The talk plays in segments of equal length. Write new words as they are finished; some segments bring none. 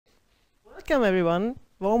Welcome everyone.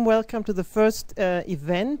 Warm welcome to the first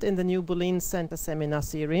event in the new Bolin Centre Seminar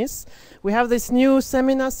Series. We have this new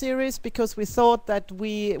seminar series because we thought that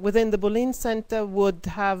we, within the Bolin Centre, would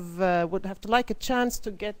have to like a chance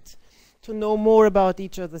to get to know more about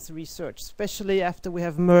each other's research, especially after we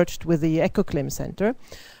have merged with the Ecoclim Centre.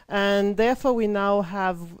 And therefore we now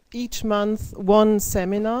have each month one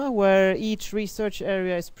seminar where each research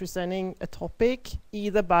area is presenting a topic,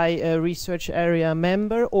 either by a research area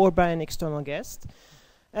member or by an external guest.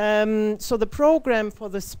 So the program for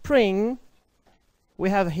the spring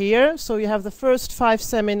we have here. So you have the first 5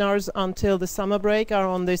 seminars until the summer break are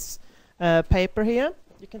on this paper here.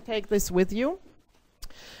 You can take this with you.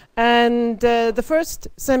 And the first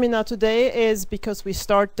seminar today is because we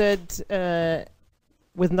started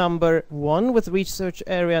with number 1, with research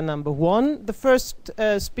area number 1. The first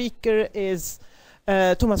speaker is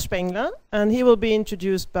Thomas Spengler, and he will be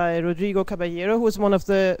introduced by Rodrigo Caballero, who is one of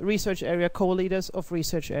the research area co-leaders of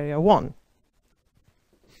research area 1.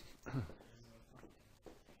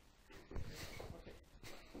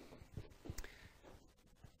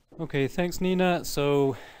 Okay, thanks Nina.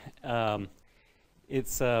 So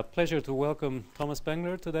it's a pleasure to welcome Thomas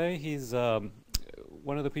Spengler today. He's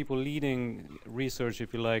one of the people leading research,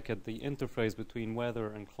 if you like, at the interface between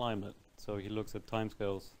weather and climate. So he looks at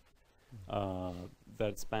timescales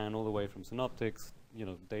that span all the way from synoptics,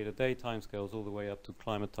 day-to-day timescales, all the way up to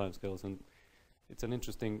climate timescales. And it's an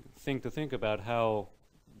interesting thing to think about how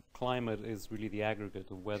climate is really the aggregate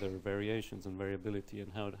of weather variations and variability,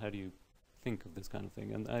 and how do you think of this kind of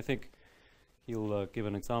thing. And I think he'll give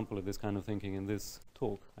an example of this kind of thinking in this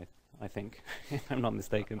talk, I think, if I'm not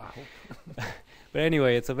mistaken. But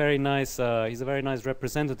anyway, it's a very nice, he's a very nice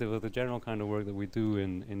representative of the general kind of work that we do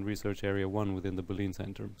in Research Area 1 within the Bolin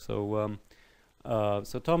Centre. So,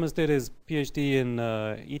 so Thomas did his PhD in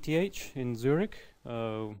ETH in Zurich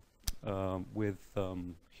with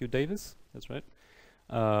Hugh Davis, that's right.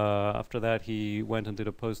 After that, he went and did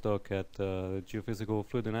a postdoc at the Geophysical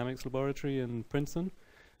Fluid Dynamics Laboratory in Princeton.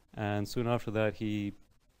 And soon after that, he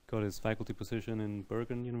got his faculty position in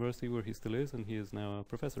Bergen University, where he still is, and he is now a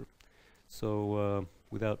professor. So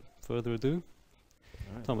without further ado,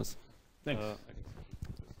 Thomas. Thanks.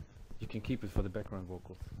 You can keep it for the background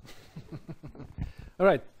vocals. All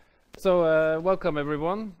right. So welcome,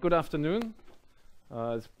 everyone. Good afternoon.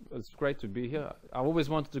 It's great to be here. I always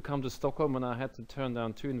wanted to come to Stockholm, and I had to turn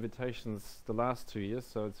down 2 invitations the last 2 years,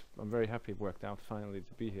 so I'm very happy it worked out finally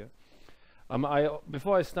to be here.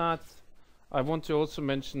 Before I start, I want to also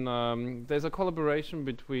mention there's a collaboration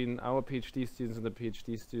between our PhD students and the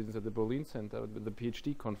PhD students at the Bolin Centre with the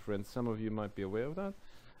PhD conference. Some of you might be aware of that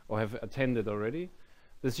or have attended already.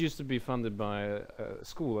 This used to be funded by a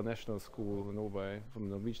school, a national school in Norway from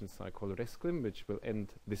the Norwegian side called Resclim, which will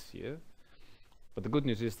end this year. But the good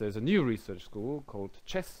news is there's a new research school called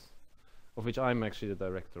CHESS, of which I'm actually the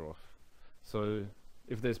director of. So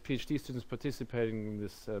if there's PhD students participating in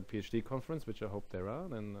this PhD conference, which I hope there are,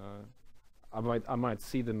 then I might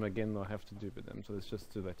see them again or have to do with them. So it's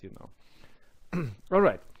just to let you know. All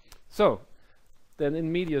right. So then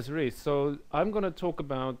in medias res. So I'm going to talk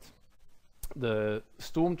about the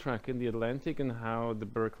storm track in the Atlantic and how the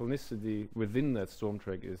baroclinicity within that storm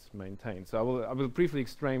track is maintained. So I will briefly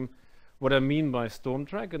explain what I mean by storm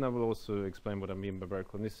track, and I will also explain what I mean by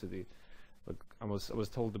baroclinicity. But I was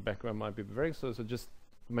told the background might be varying, so just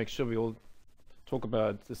make sure we all talk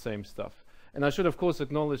about the same stuff. And I should, of course,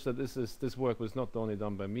 acknowledge that this work was not only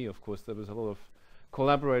done by me. Of course, there was a lot of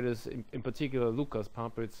collaborators, in particular Lukas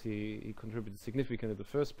Papritz. He contributed significantly to the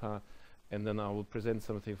first part, and then I will present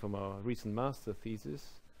something from our recent master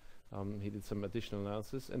thesis. He did some additional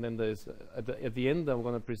analysis, and then there's at the end I'm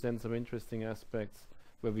going to present some interesting aspects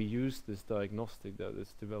where we use this diagnostic that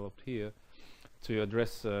is developed here to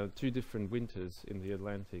address 2 different winters in the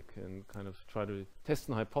Atlantic and kind of try to test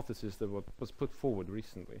an hypothesis that was put forward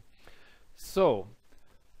recently. So,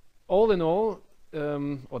 all in all,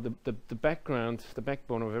 or the background, the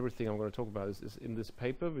backbone of everything I'm going to talk about is in this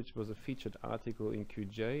paper, which was a featured article in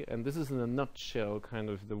QJ, and this is in a nutshell kind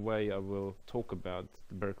of the way I will talk about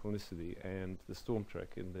the baroclinicity and the storm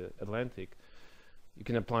track in the Atlantic. You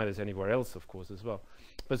can apply this anywhere else, of course, as well.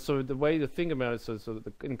 But so the way to think about it, so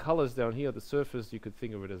in colors down here, the surface, you could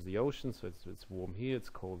think of it as the ocean, so it's warm here, it's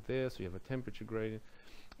cold there, so you have a temperature gradient.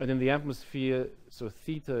 And in the atmosphere, so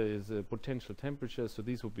theta is a potential temperature, so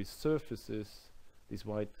these will be surfaces, these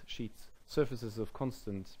white sheets, surfaces of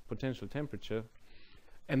constant potential temperature.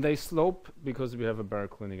 And they slope because we have a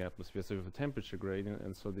baroclinic atmosphere, so we have a temperature gradient,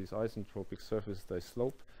 and so these isentropic surfaces, they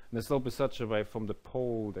slope. And they slope in such a way from the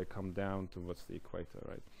pole they come down towards the equator,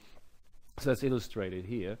 right? So that's illustrated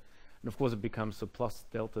here. And of course it becomes a plus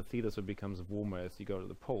delta theta, so it becomes warmer as you go to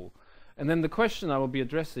the pole. And then the question I will be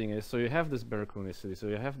addressing is, so you have this baroclinicity, so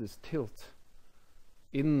you have this tilt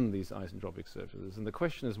in these isentropic surfaces, and the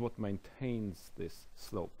question is what maintains this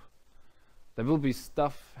slope? There will be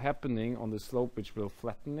stuff happening on the slope which will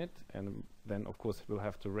flatten it, and then of course we'll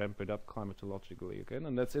have to ramp it up climatologically again,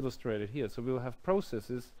 and that's illustrated here. So we'll have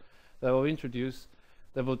processes that will introduce,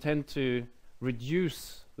 that will tend to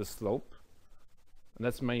reduce the slope, and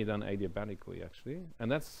that's mainly done adiabatically actually,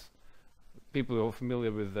 and that's people who are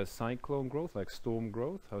familiar with the cyclone growth, like storm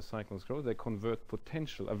growth, how cyclones grow, they convert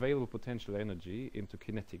potential, available potential energy into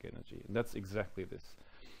kinetic energy, and that's exactly this.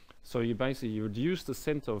 So you basically reduce the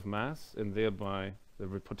center of mass and thereby the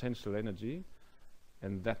potential energy,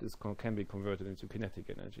 and that is can be converted into kinetic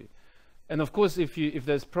energy. And of course, if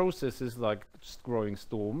there's processes like growing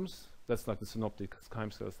storms, that's like the synoptic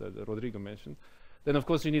timescales that Rodrigo mentioned, then of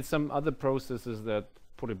course you need some other processes that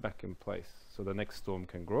put it back in place, so the next storm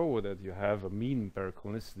can grow, or that you have a mean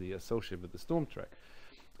baroclinicity associated with the storm track.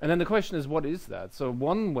 And then the question is, what is that? So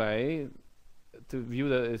one way to view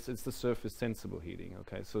that is it's the surface sensible heating.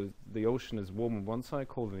 Okay, so the ocean is warm on one side,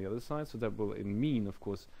 cold on the other side, so that will in mean of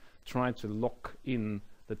course try to lock in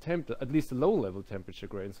the at least the low level temperature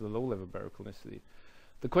gradients, so the low level baroclinicity.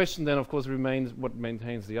 The question then of course remains what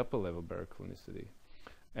maintains the upper level baroclinicity,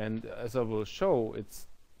 and as I will show, it's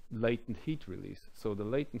latent heat release. So the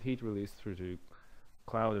latent heat release through the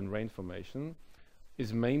cloud and rain formation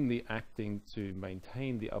is mainly acting to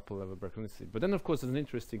maintain the upper level baroclinicity. But then of course there's an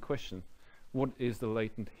interesting question. What is the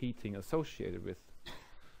latent heating associated with?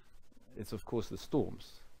 It's of course the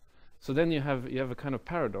storms. So then you have a kind of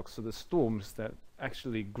paradox. So the storms that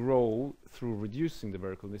actually grow through reducing the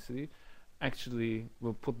baroclinicity actually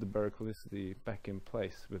will put the baroclinicity back in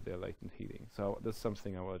place with their latent heating. So that's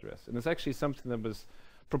something I will address. And it's actually something that was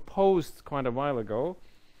proposed quite a while ago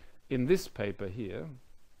in this paper here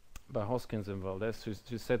by Hoskins and Valdez,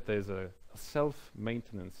 who said there's a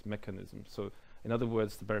self-maintenance mechanism. So in other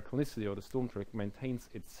words, the baroclinicity or the storm track maintains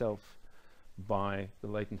itself by the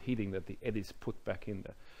latent heating that the eddies put back in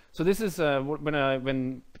there. So this is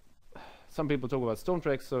when some people talk about storm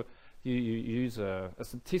tracks, so you use a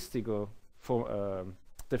statistical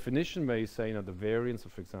definition where you say, the variance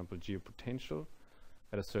of, for example, geopotential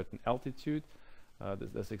at a certain altitude.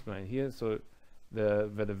 That's explained here. So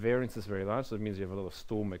where the variance is very large, so it means you have a lot of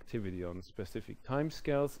storm activity on specific time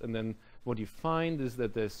scales, and then what you find is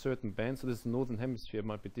that there's certain bands. So this northern hemisphere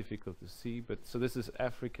might be difficult to see, but so this is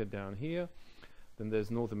Africa down here, then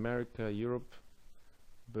there's North America, Europe,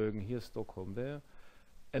 Bergen here, Stockholm there,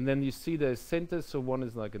 and then you see there's centers. So one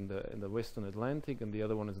is like in the Western Atlantic, and the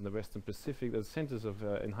other one is in the Western Pacific. There's centers of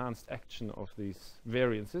enhanced action of these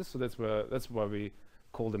variances. So that's why we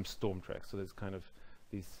call them storm tracks. So there's kind of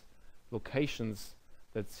these locations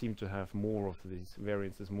that seem to have more of these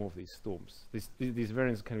variances, more of these storms. These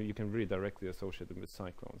variances you can really directly associate them with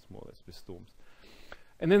cyclones, more or less, with storms.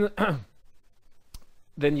 And then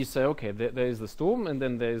then you say, okay, there is the storm, and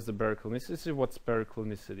then there is the baroclinicity. What's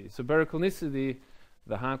baroclinicity? So baroclinicity,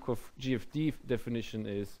 the Harkov GFD definition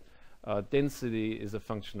is density is a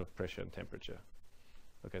function of pressure and temperature.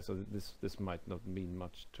 Okay, so this might not mean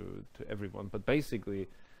much to everyone, but basically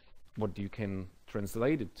what you can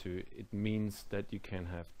translate it to, it means that you can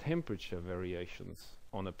have temperature variations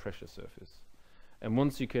on a pressure surface. And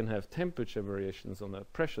once you can have temperature variations on a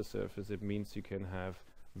pressure surface, it means you can have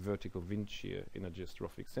vertical wind shear in a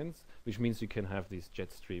geostrophic sense, which means you can have these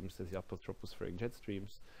jet streams, the upper tropospheric jet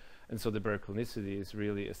streams. And so the baroclinicity is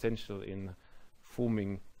really essential in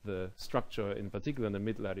forming the structure, in particular in the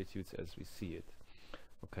mid-latitudes as we see it.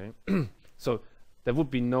 Okay, so there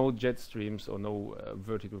would be no jet streams or no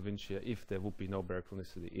vertical wind shear if there would be no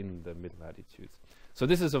baroclinicity in the mid-latitudes. So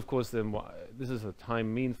this is of course this is a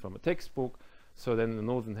time mean from a textbook. So then in the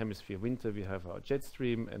northern hemisphere winter we have our jet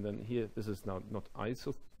stream, and then here this is now not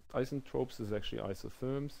isentropes, this is actually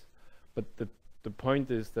isotherms, but the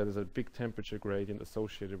point is that there's a big temperature gradient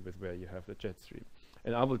associated with where you have the jet stream.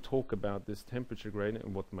 And I will talk about this temperature gradient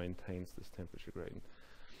and what maintains this temperature gradient.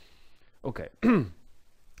 Okay.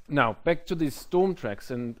 Now, back to these storm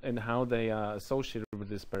tracks and how they are associated with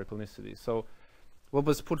this baroclinicity. So what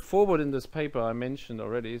was put forward in this paper I mentioned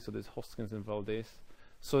already, so this Hoskins and Valdez,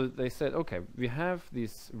 so they said, okay, we have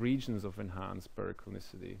these regions of enhanced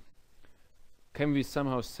baroclinicity. Can we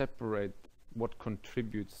somehow separate what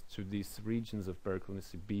contributes to these regions of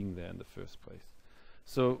baroclinicity being there in the first place?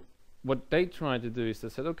 So what they tried to do is they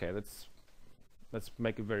said, okay, let's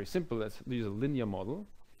make it very simple. Let's use a linear model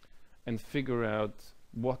and figure out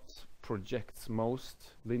what projects most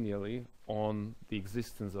linearly on the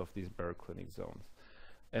existence of these baroclinic zones.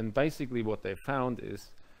 And basically what they found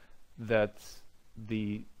is that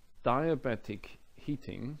the diabatic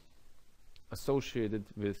heating associated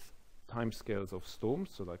with timescales of storms,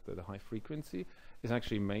 so like the high frequency, is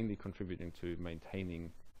actually mainly contributing to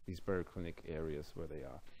maintaining these baroclinic areas where they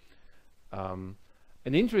are.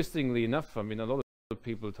 And interestingly enough, I mean, a lot of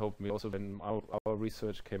people told me also when our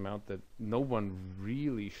research came out that no one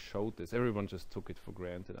really showed this. Everyone just took it for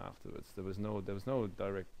granted afterwards. There was no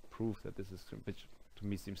direct proof that this is, which to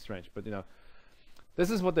me seems strange, but you know, this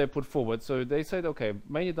is what they put forward. So they said, okay,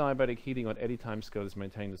 mainly diabatic heating on any time scale is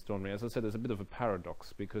maintained the storm rate. As I said, there's a bit of a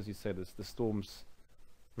paradox because you said the storms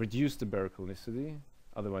reduce the baroclinicity,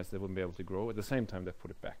 otherwise they wouldn't be able to grow. At the same time, they put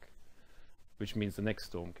it back, which means the next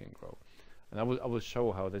storm can grow. And I will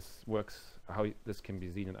show how this works, how this can be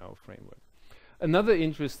seen in our framework. Another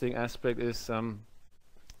interesting aspect is,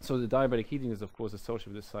 so the diabatic heating is of course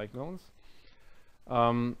associated with the cyclones.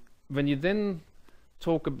 When you then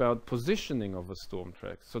talk about positioning of a storm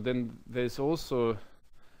track, so then there's also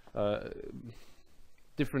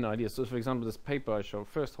different ideas. So for example, this paper I showed,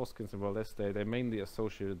 first Hoskins and Valdez, they mainly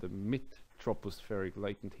associated the mid-tropospheric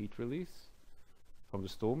latent heat release from the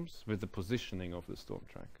storms with the positioning of the storm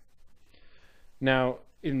track. Now,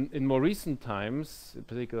 in more recent times, in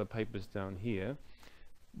particular papers down here,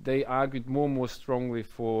 they argued more and more strongly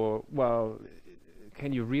for, well,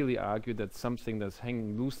 can you really argue that something that's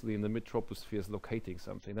hanging loosely in the mid-troposphere is locating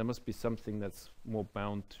something? There must be something that's more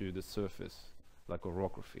bound to the surface, like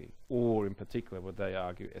orography, or in particular what they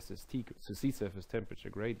argue SST, so sea surface temperature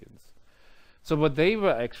gradients. So what they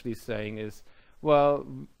were actually saying is, well,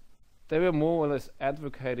 they were more or less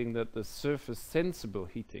advocating that the surface sensible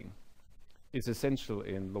heating is essential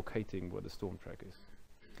in locating where the storm track is.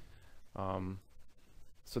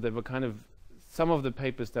 So they were kind of, some of the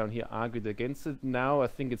papers down here argued against it. Now I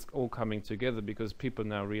think it's all coming together because people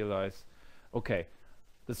now realize, okay,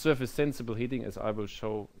 the surface sensible heating, as I will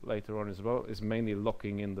show later on as well, is mainly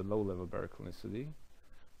locking in the low level baroclinicity,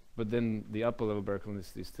 but then the upper level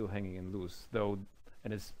baroclinicity is still hanging in loose, though,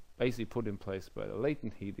 and it's basically put in place by the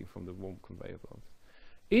latent heating from the warm conveyor belts.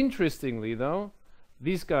 Interestingly though,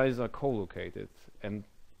 these guys are co-located, and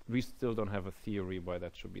we still don't have a theory why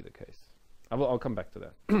that should be the case. I'll come back to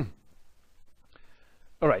that.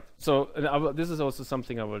 All right, so this is also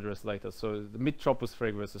something I will address later. So the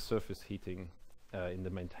mid-tropospheric versus surface heating in the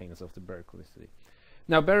maintenance of the baroclinicity.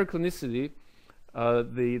 Now baroclinicity,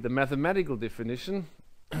 the mathematical definition,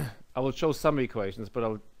 I will show some equations,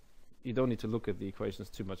 but you don't need to look at the equations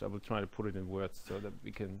too much. I will try to put it in words so that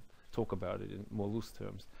we can talk about it in more loose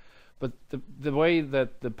terms. But the way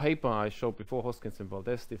that the paper I showed before, Hoskins and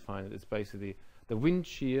Valdez defined it, is basically the wind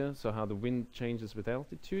shear, so how the wind changes with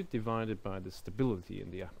altitude, divided by the stability in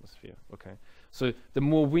the atmosphere. Okay, so the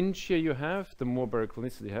more wind shear you have, the more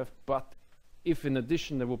baroclinicity you have. But if in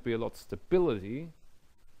addition there would be a lot of stability,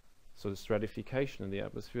 so the stratification in the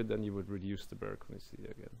atmosphere, then you would reduce the baroclinicity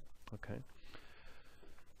again. Okay,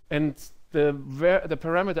 and the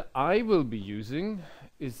parameter I will be using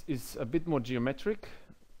is a bit more geometric.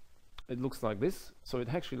 It looks like this, so it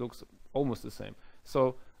actually looks almost the same.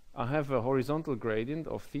 So I have a horizontal gradient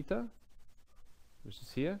of theta, which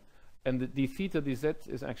is here, and the theta dz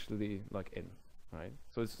is actually like n, right?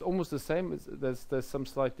 So it's almost the same. There's some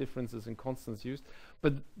slight differences in constants used,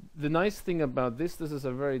 but the nice thing about this is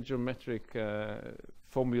a very geometric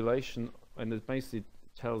formulation, and it basically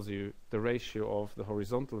tells you the ratio of the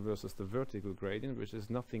horizontal versus the vertical gradient, which is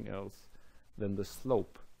nothing else than the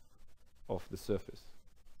slope of the surface.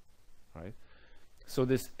 Right, so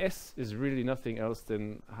this S is really nothing else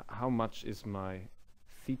than how much is my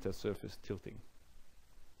theta surface tilting.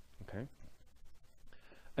 Okay,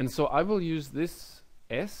 and so I will use this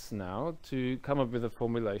S now to come up with a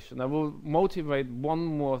formulation. I will motivate one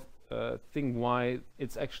more thing why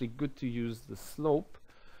it's actually good to use the slope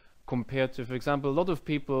compared to, for example, a lot of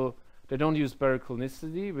people, they don't use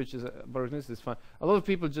baroclinicity, which is baroclinicity is fine. A lot of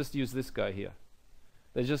people just use this guy here.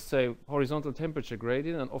 They just say horizontal temperature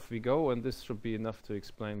gradient and off we go, and this should be enough to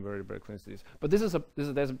explain where the baroclinicity is. But there's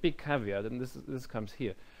a big caveat, and this comes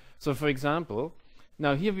here. So for example,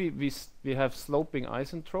 now here we have sloping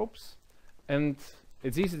isentropes, and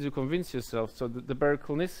it's easy to convince yourself. So the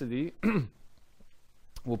baroclinicity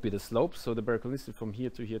will be the slope, so the baroclinicity from here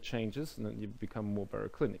to here changes, and then you become more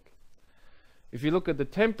baroclinic. If you look at the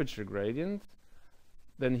temperature gradient,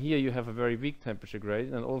 then here you have a very weak temperature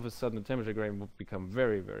gradient, and all of a sudden the temperature gradient will become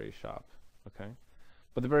very, very sharp. Okay,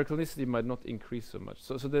 but the baroclinicity might not increase so much.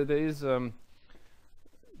 So there is,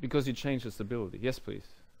 because you change the stability. Yes, please.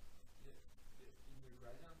 In the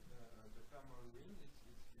gradient, the thermal wind is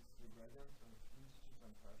the gradient of humidity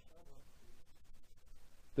and pressure.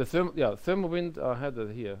 The thermal wind I had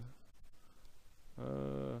it here.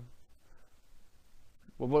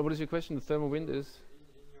 What is your question? The thermal wind is? In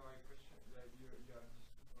your equation, you have these two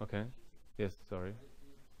Okay. Yes, sorry.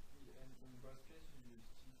 in both cases you use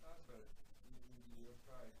theta, but in the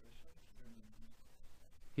upper equation you don't use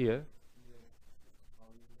Here. here. How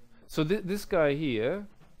you gonna So this guy here,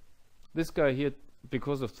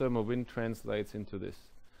 because of thermal wind, translates into this.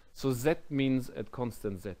 So Z means at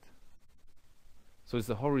constant Z. So it's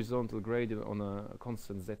a horizontal gradient on a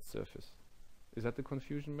constant Z surface. Is that the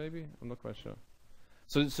confusion maybe? I'm not quite sure.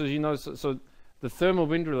 So you know, so the thermal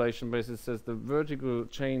wind relation basically says the vertical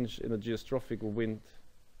change in a geostrophical wind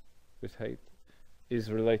with height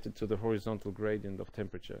is related to the horizontal gradient of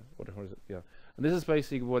temperature. Or the yeah. And this is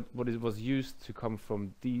basically what it was used to come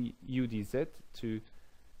from du dz to,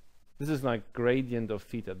 this is like gradient of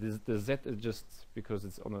theta. The z is just because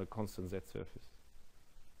it's on a constant z surface.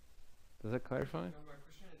 Does that clarify? No, my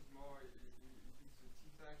question is more if it's a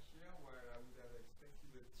theta here, where I would have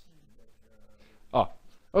expected a t, like.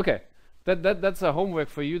 Okay, that's a homework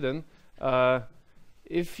for you then.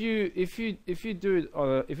 If you do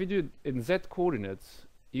it in z coordinates,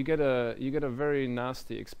 you get a very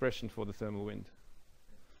nasty expression for the thermal wind.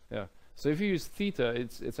 Yeah. So if you use theta,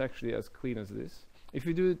 it's actually as clean as this. If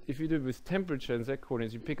you do it with temperature and z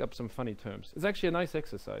coordinates, you pick up some funny terms. It's actually a nice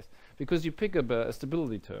exercise because you pick up a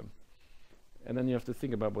stability term, and then you have to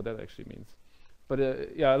think about what that actually means.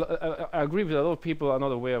 But yeah, I agree with a lot of people are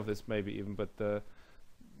not aware of this maybe even, but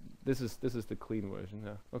this is the clean version.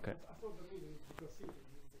 Yeah. Okay. I thought the meaning because theta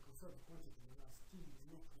means the conserved quantity, whereas T is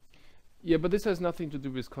not conserved. Yeah, but this has nothing to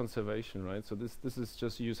do with conservation, right? So this is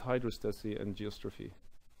just use hydrostasy and geostrophy.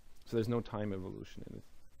 So there's no time evolution in it.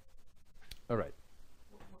 All right.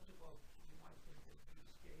 What about you might think that you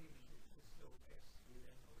scale the slope x with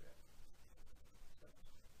n over f? That's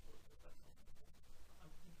not.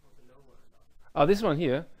 I'm thinking of the lower and This one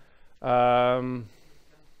here.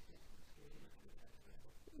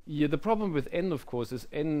 Yeah, the problem with n, of course, is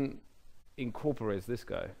n incorporates this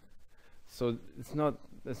guy, so it's not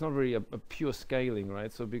really a pure scaling,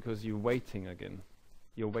 right? So because you're weighting again,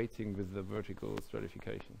 you're weighting with the vertical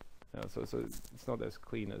stratification. Yeah, so it's not as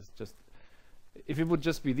clean as just. If it would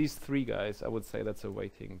just be these three guys, I would say that's a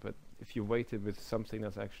weighting. But if you weight it with something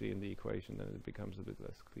that's actually in the equation, then it becomes a bit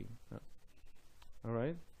less clean. Yeah. All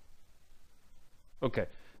right. Okay.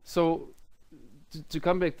 So to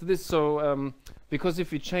come back to this, so because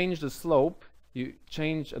if you change the slope, you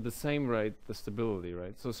change at the same rate the stability,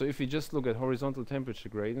 right? So if you just look at horizontal temperature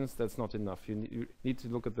gradients, that's not enough. You need to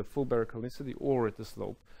look at the full baroclinicity or at the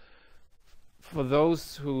slope. For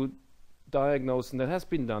those who diagnose, and that has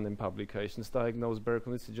been done in publications, diagnose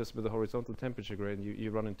baroclinicity just with the horizontal temperature gradient,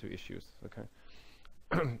 you run into issues. Okay,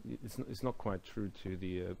 it's not quite true to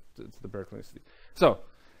the baroclinicity. So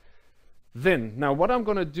then, now what I'm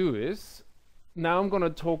going to do is, now I'm going to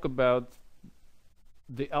talk about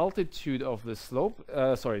the altitude of the slope,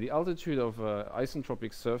 the altitude of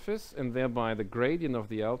isentropic surface, and thereby the gradient of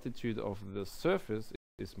the altitude of the surface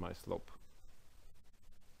is my slope.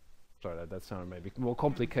 Sorry, that sounded maybe more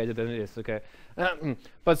complicated than it is, okay.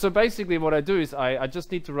 But so basically what I do is I just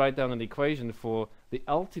need to write down an equation for the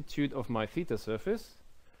altitude of my theta surface,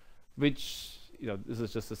 which, you know, this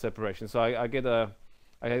is just a separation. So I get a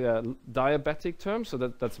diabatic term, so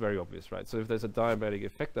that's very obvious, right? So if there's a diabatic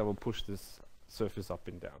effect, I will push this surface up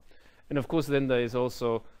and down. And of course then there is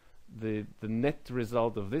also the net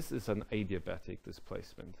result of this is an adiabatic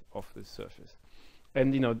displacement of this surface.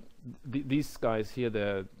 And you know, these guys here,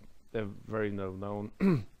 they're very well known.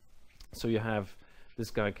 So you have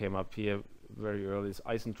this guy came up here very early, it's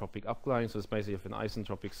isentropic uplying, so it's basically of an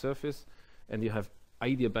isentropic surface, and you have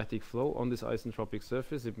adiabatic flow on this isentropic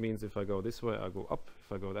surface. It means if I go this way, I go up.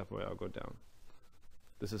 If I go that way, I'll go down.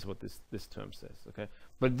 This is what this term says, okay?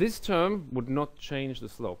 But this term would not change the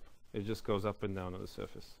slope. It just goes up and down on the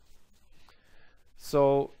surface.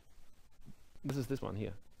 So this is this one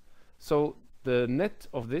here. So the net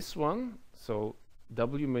of this one, so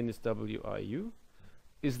W minus WIU,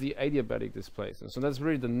 is the adiabatic displacement. So that's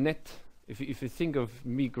really the net, if you think of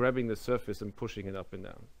me grabbing the surface and pushing it up and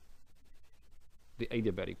down, the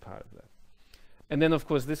adiabatic part of that. And then of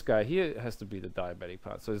course this guy here has to be the diabatic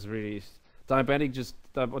part. So it's really diabatic.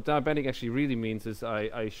 What diabatic actually really means is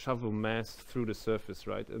I shovel mass through the surface,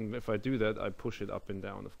 right? And if I do that, I push it up and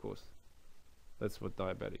down, of course. That's what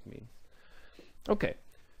diabatic means. Okay.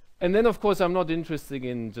 And then of course I'm not interested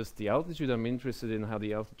in just the altitude. I'm interested in how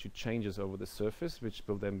the altitude changes over the surface, which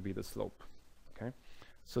will then be the slope. Okay.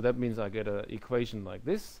 So that means I get an equation like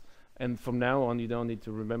this. And from now on, you don't need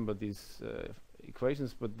to remember these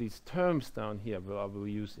equations, but these terms down here I will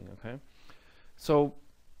be using, okay? So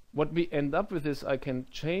what we end up with is I can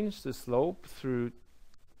change the slope through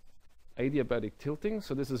adiabatic tilting.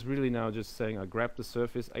 So this is really now just saying I grab the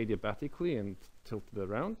surface adiabatically and tilt it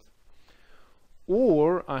around.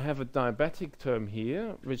 Or I have a diabatic term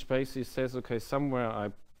here, which basically says, okay, somewhere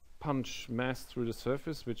I punch mass through the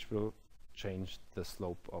surface, which will change the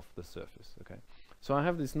slope of the surface. Okay, so I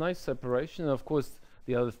have this nice separation. And of course,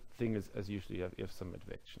 the other thing is, as usually, you have some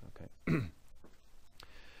advection. Okay.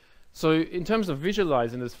 So in terms of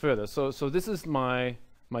visualizing this further, so this is my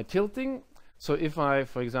tilting. So if I,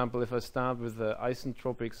 for example, if I start with the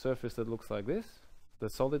isentropic surface that looks like this, the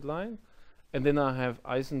solid line, and then I have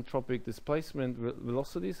isentropic displacement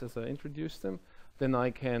velocities as I introduce them, then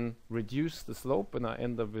I can reduce the slope and I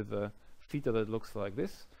end up with a theta that looks like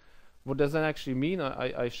this. What does that actually mean?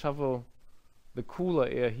 I shovel the cooler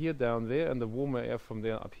air here down there and the warmer air from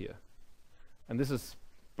there up here. And this is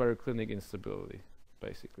baroclinic instability,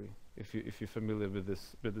 basically, if you're familiar with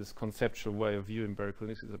this conceptual way of viewing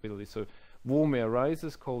baroclinic instability. So warm air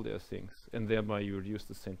rises, cold air sinks, and thereby you reduce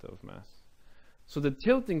the center of mass. So the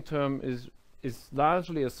tilting term is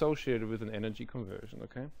largely associated with an energy conversion,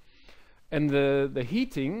 okay? And the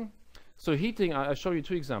heating, so heating, I show you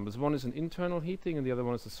two examples. One is an internal heating and the other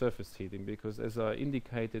one is a surface heating, because as I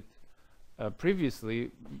indicated previously,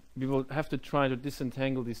 we will have to try to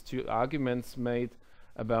disentangle these two arguments made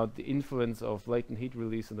about the influence of latent heat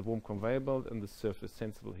release in the warm conveyor belt and the surface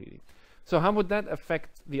sensible heating. So how would that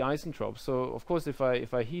affect the isentrope? So of course, if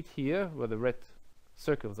I heat here where the red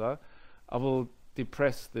circles are, I will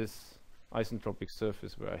depress this isentropic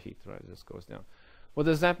surface where I heat, right? It just goes down. What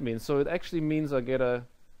does that mean? So it actually means I get a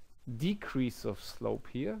decrease of slope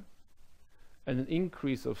here and an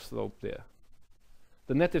increase of slope there.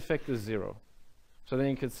 The net effect is 0. So then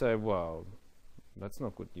you could say, well, that's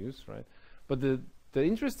not good news, right? But the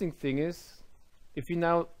interesting thing is, if you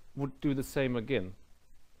now would do the same again,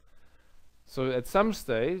 so at some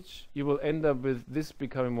stage you will end up with this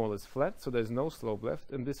becoming more or less flat, so there's no slope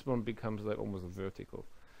left, and this one becomes like almost vertical.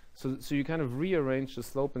 So you kind of rearrange the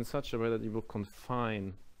slope in such a way that you will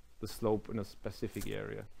confine the slope in a specific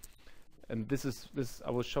area. And this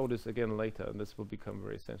I will show this again later, and this will become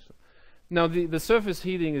very essential. Now the surface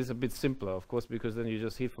heating is a bit simpler, of course, because then you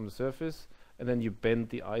just heat from the surface and then you bend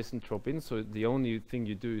the isentrope in. So the only thing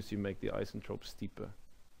you do is you make the isentrope steeper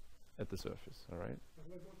at the surface. All right. But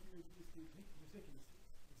why don't you use the second step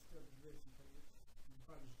instead of racing from it? You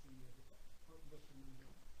punch the bottom and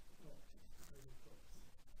the top isentrope.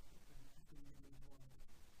 And you can use one.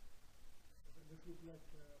 That look like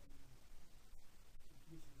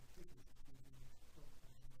increasing the thickness, increasing the top.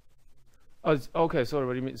 Oh, okay, sorry,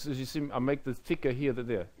 what do you mean? So you see, I make the thicker here than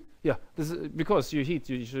there. Yeah, this is because you heat,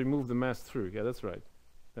 you should move the mass through. Yeah, that's right.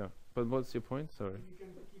 Yeah, but what's your point? Sorry. You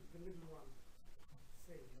can keep the middle one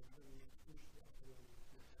same, but then you push the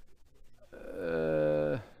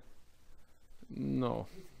upper one. No.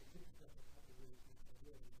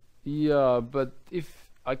 Yeah, but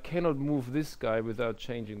if I cannot move this guy without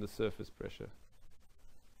changing the surface pressure.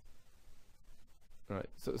 Right.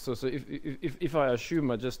 So if I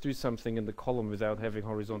assume I just do something in the column without having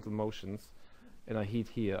horizontal motions, and I heat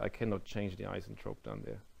here, I cannot change the isentrope down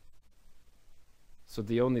there. So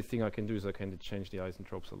the only thing I can do is I can change the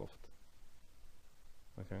isentropes aloft.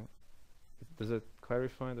 Okay. Does it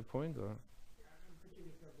clarify the point, or?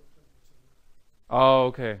 Oh,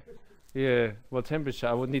 okay. Yeah. Well, temperature.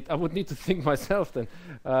 I would need to think myself then.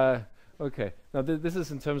 Okay. Now this is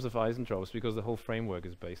in terms of isentropes, because the whole framework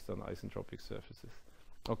is based on isentropic surfaces.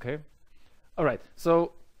 Okay. All right.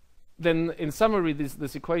 So then, in summary,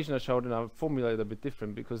 this equation I showed, and I'll formulate a bit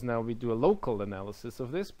different, because now we do a local analysis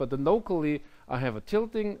of this. But then locally, I have a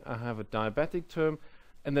tilting, I have a diabatic term,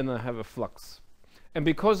 and then I have a flux. And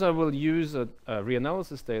because I will use a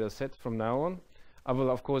reanalysis data set from now on, I will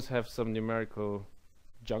of course have some numerical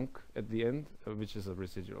junk at the end, which is a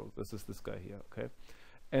residual. This is this guy here. Okay.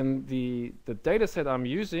 And the data set I'm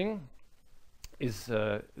using is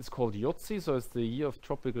it's called YOTSI, so it's the year of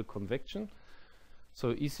tropical convection.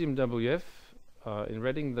 So ECMWF in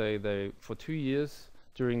Reading, they for 2 years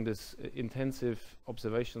during this intensive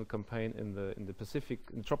observational campaign in the Pacific,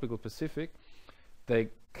 in the tropical Pacific, they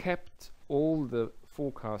kept all the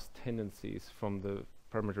forecast tendencies from the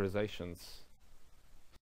parameterizations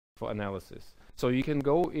for analysis. So you can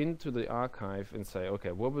go into the archive and say,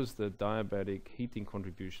 okay, what was the diabatic heating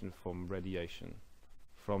contribution from radiation,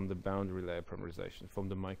 from the boundary layer parameterization, from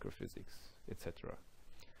the microphysics, etc.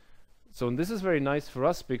 So this is very nice for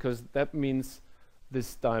us, because that means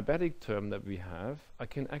this diabatic term that we have, I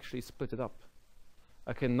can actually split it up.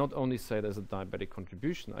 I can not only say there's a diabatic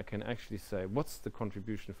contribution, I can actually say what's the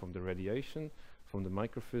contribution from the radiation, from the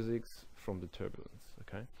microphysics, from the turbulence.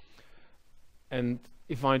 Okay. And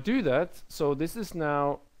if I do that, so this is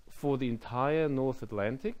now for the entire North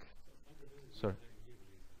Atlantic. Sorry.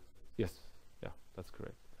 Yes, yeah, that's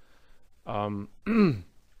correct.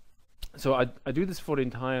 So I do this for the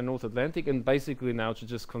entire North Atlantic, and basically now to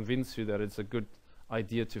just convince you that it's a good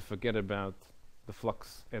idea to forget about the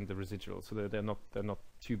flux and the residual, so that they're not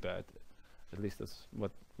too bad. At least that's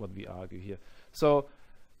what we argue here. So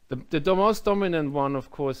the most dominant one,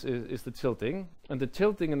 of course, is the tilting, and the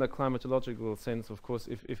tilting in the climatological sense, of course,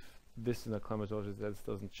 if this in the climatological sense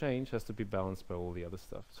doesn't change, has to be balanced by all the other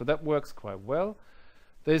stuff. So that works quite well.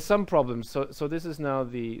 There's some problems. So this is now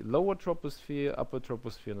the lower troposphere, upper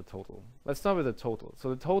troposphere, and the total. Let's start with the total. So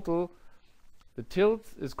the total, the tilt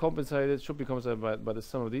is compensated, should be compensated by the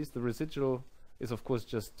sum of these. The residual is, of course,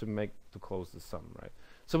 just to close the sum, right?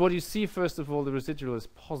 So what you see, first of all, the residual is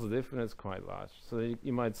positive, and it's quite large. So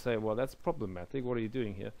you might say, well, that's problematic. What are you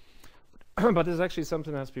doing here? But there's actually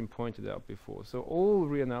something that has been pointed out before. So all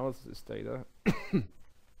reanalysis data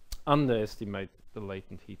underestimate the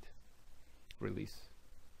latent heat release.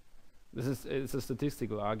 It's a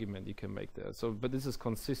statistical argument you can make there. So, but this is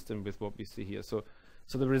consistent with what we see here. So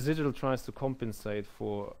the residual tries to compensate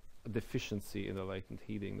for a deficiency in the latent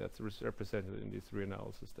heating that's represented in this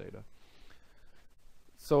reanalysis data.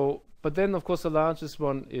 So, but then of course the largest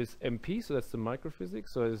one is MP, so that's the microphysics.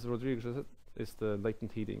 So as Rodrigo said, is the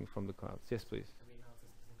latent heating from the clouds. Yes, please.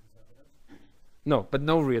 No, but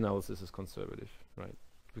no reanalysis is conservative, right?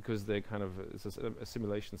 Because they kind of, it's a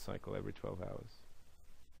simulation cycle every 12 hours.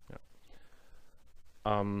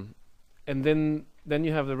 And then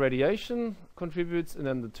you have the radiation contributes, and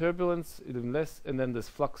then the turbulence even less, and then this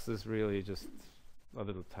flux is really just a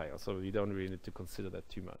little tail, so you don't really need to consider that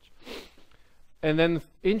too much. And then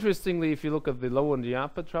interestingly, if you look at the lower and the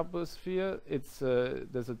upper troposphere, it's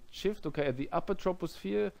there's a shift. Okay, at the upper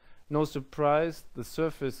troposphere, no surprise, the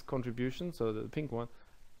surface contribution, so the pink one,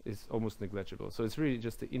 is almost negligible. So it's really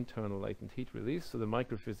just the internal latent heat release. So the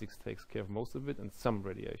microphysics takes care of most of it, and some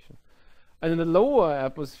radiation. And in the lower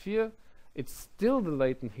atmosphere, it's still the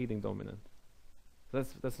latent heating dominant.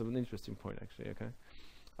 That's an interesting point, actually. Okay,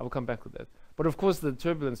 I will come back to that. But of course, the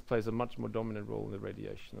turbulence plays a much more dominant role in the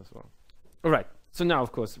radiation as well. All right. So now,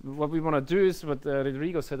 of course, what we want to do is what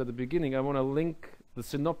Rodrigo said at the beginning. I want to link the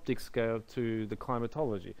synoptic scale to the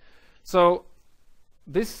climatology. So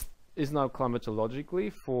this is now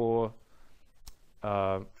climatologically for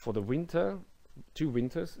the winter, 2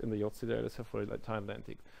 winters in the Yahtzee data set for the entire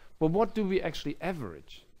Atlantic. But what do we actually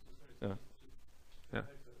average? Yeah. Yeah.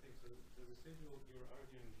 So the residual you're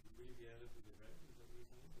arguing should really be added to the red, is that what you're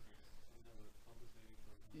saying? Because it's somehow compensating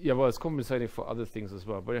for... Yeah, well, it's compensating for other things as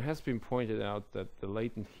well. But it has been pointed out that the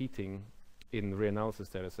latent heating in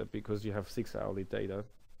reanalysis data set, because you have 6-hourly data,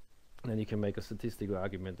 then you can make a statistical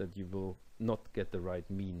argument that you will not get the right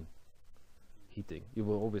mean heating. You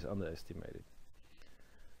will always underestimate it.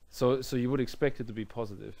 So you would expect it to be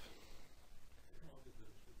positive.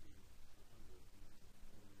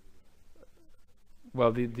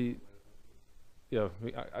 Well, yeah,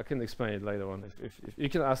 I can explain it later on. If you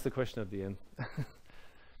can ask the question at the end.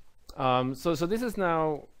 So this is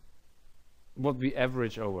now what we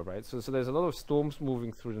average over, right? So there's a lot of storms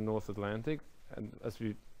moving through the North Atlantic, and as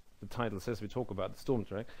the title says, we talk about the storms,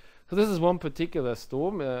 right? So this is one particular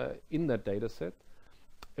storm in that data set.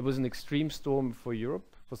 It was an extreme storm for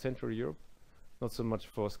Europe, for Central Europe, not so much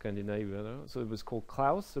for Scandinavia, though. So it was called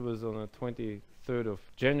Klaus. It was on the 23rd of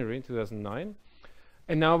January 2009.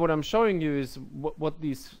 And now what I'm showing you is what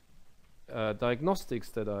these diagnostics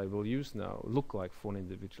that I will use now look like for an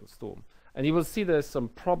individual storm. And you will see there's some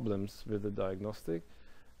problems with the diagnostic.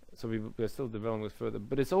 So we're still developing it further.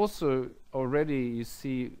 But it's also already, you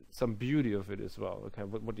see some beauty of it as well. Okay,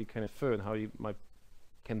 what you can infer and how you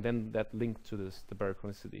can then that link to the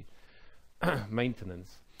Baroclinicity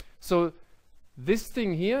maintenance. So this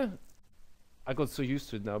thing here, I got so used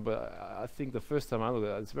to it now, but I think the first time I looked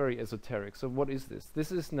at it, it's very esoteric. So what is this?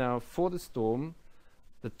 This is now, for the storm,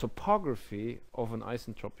 the topography of an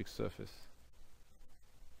isentropic surface.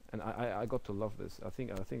 And I got to love this. I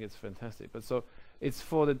think it's fantastic. But so it's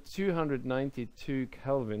for the 292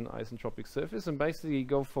 Kelvin isentropic surface, and basically you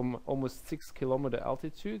go from almost 6 kilometer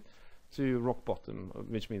altitude to rock bottom,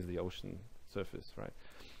 which means the ocean surface, right?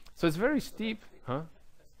 So it's very steep, huh?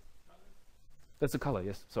 That's the color,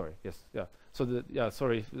 yes, sorry, yes, yeah. So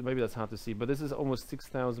sorry, maybe that's hard to see, but this is almost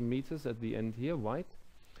 6,000 meters at the end here, white,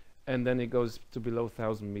 and then it goes to below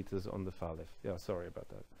 1,000 meters on the far left. Yeah, sorry about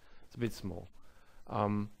that. It's a bit small.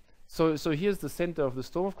 So here's the center of the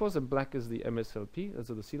storm, of course, and black is the MSLP, that's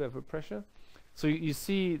the sea level pressure. So you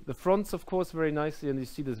see the fronts, of course, very nicely, and you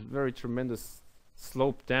see this very tremendous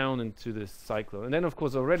slope down into this cyclone. And then, of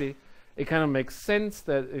course, already it kind of makes sense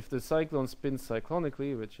that if the cyclone spins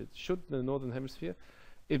cyclonically, which it should in the northern hemisphere,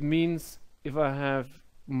 it means if I have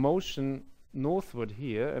motion northward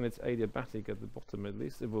here and it's adiabatic at the bottom at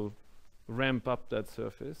least, it will ramp up that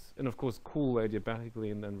surface and of course cool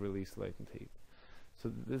adiabatically and then release latent heat.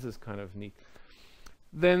 So this is kind of neat.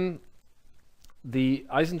 Then the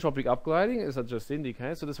isentropic upgliding, as I just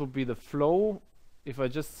indicated, so this would be the flow. If I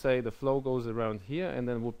just say the flow goes around here and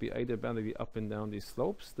then would be adiabatically up and down these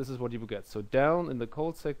slopes, this is what you would get. So down in the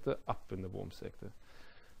cold sector, up in the warm sector.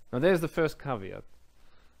 Now there's the first caveat.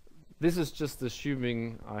 This is just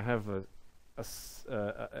assuming I have an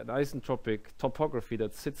isentropic topography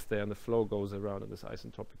that sits there and the flow goes around in this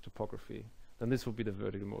isentropic topography. Then this will be the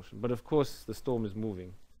vertical motion. But of course the storm is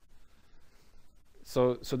moving.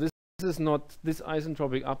 So this is not, this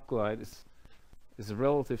isentropic upglide is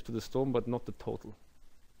relative to the storm, but not the total.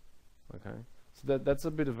 Okay, so that's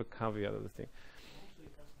a bit of a caveat of the thing.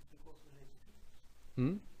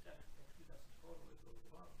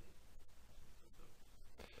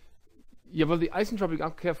 Yeah, well, the isentropic,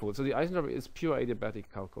 I'm careful. So the isentropic is pure adiabatic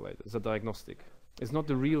calculated. It's a diagnostic. It's not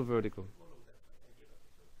the real vertical.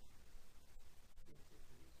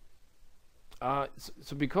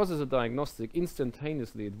 So because it's a diagnostic,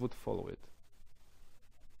 instantaneously it would follow it.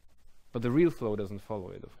 But the real flow doesn't follow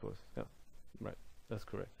it, of course. Yeah, right. That's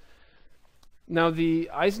correct. Now the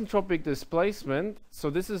isentropic displacement. So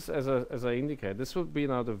this is, as I indicated, this would be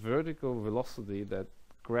now the vertical velocity that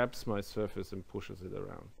grabs my surface and pushes it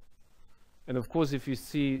around. And of course, if you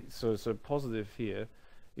see, so positive here,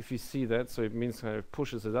 if you see that, so it means kind of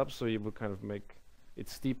pushes it up. So you would kind of make it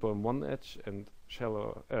steeper on one edge and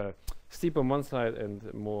shallow, steep on one side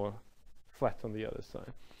and more flat on the other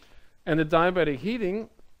side. And the diabatic heating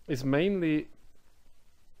is mainly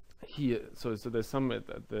here. So there's some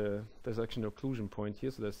there's actually an occlusion point here,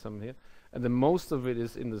 so there's some here. And the most of it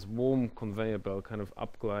is in this warm conveyor belt, kind of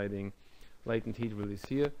upgliding, latent heat release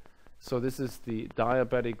here. So this is the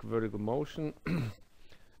diabatic vertical motion.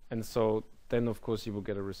 And so then of course you will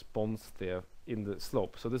get a response there in the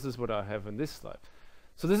slope. So this is what I have in this slide.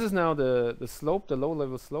 So this is now the slope, the low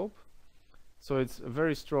level slope. So it's a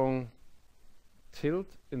very strong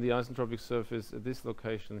tilt in the isentropic surface at this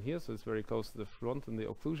location here, so it's very close to the front and the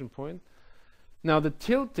occlusion point. Now the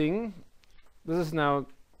tilting, this is now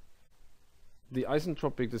the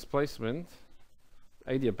isentropic displacement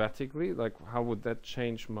adiabatically, like how would that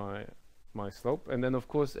change my slope? And then of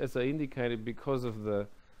course, as I indicated, because of the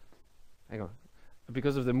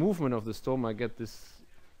movement of the storm, I get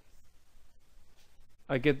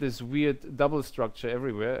this weird double structure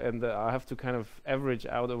everywhere, and I have to kind of average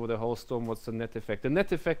out over the whole storm what's the net effect. The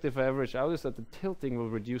net effect, if I average out, is that the tilting will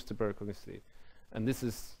reduce the Baroclinicity. And this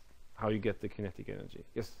is how you get the kinetic energy.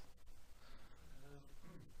 Yes? Is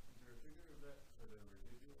there a figure of that for the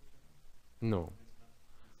residual channel? No.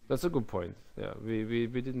 That's a good point. Yeah, we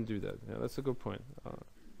didn't do that. Yeah, that's a good point.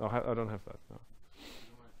 I don't have that. No.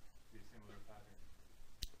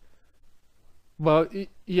 Well,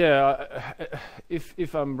 yeah,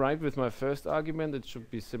 if I'm right with my first argument, it should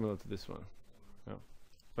be similar to this one. Yeah.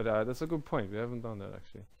 But that's a good point. We haven't done that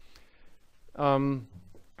actually.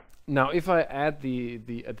 Now, if I add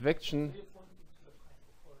the advection,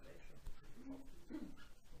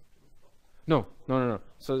 no.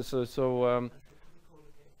 So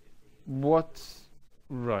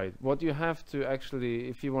what you have to actually,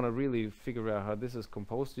 if you want to really figure out how this is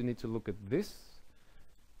composed, you need to look at this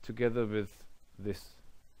together with this,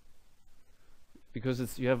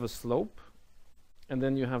 because you have a slope and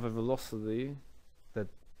then you have a velocity that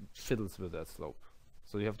fiddles with that slope.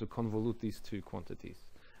 So you have to convolute these two quantities,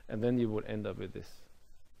 and then you would end up with this.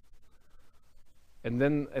 And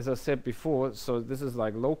then, as I said before, so this is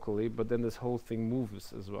like locally, but then this whole thing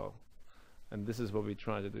moves as well. And this is what we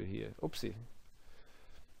try to do here. Oopsie.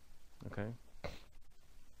 Okay.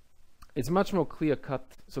 It's much more clear cut.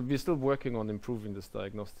 So we're still working on improving this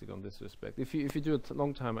diagnostic on this respect. If you do a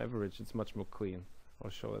long time average, it's much more clean.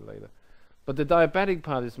 I'll show it later. But the diabatic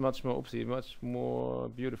part is much more, much more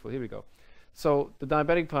beautiful. Here we go. So the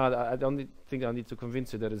diabatic part, I don't think I need to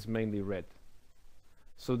convince you that it's mainly red.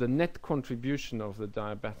 So the net contribution of the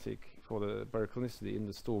diabatic for the Baroclinicity in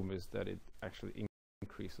the storm is that it actually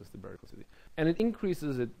increases the Baroclinicity. And it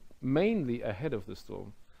increases it mainly ahead of the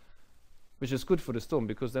storm, which is good for the storm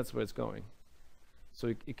because that's where it's going. So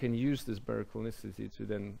it can use this Baroclinicity to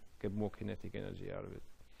then get more kinetic energy out of it.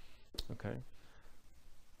 Okay.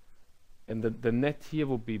 And the net here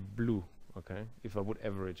will be blue, okay, if I would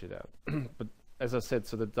average it out. But as I said,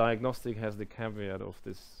 so the diagnostic has the caveat of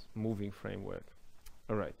this moving framework.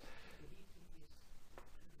 All right.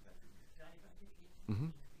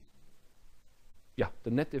 yeah,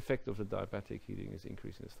 the net effect of the diabatic heating is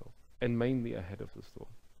increasing the slope, and mainly ahead of the storm.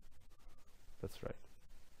 That's right.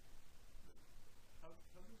 How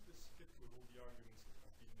does this fit with all the arguments that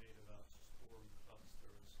have been made about storm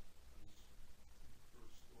clusters and the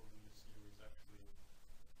first storm in the series actually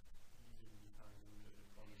leaving behind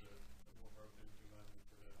from the more Baroclinicity environment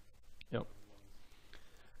to the Yep. other ones?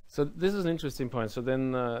 So this is an interesting point. So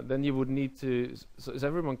then you would need to. So is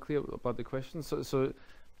everyone clear about the question? So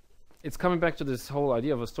it's coming back to this whole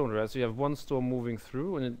idea of a storm, right? So you have one storm moving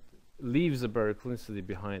through, and it leaves a baroclinicity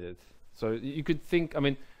behind it. So you could think. I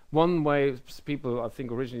mean, one way people I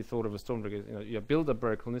think originally thought of a storm is, you build a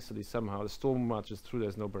baroclinicity somehow. The storm marches through.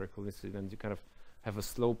 There's no baroclinicity. Then you kind of have a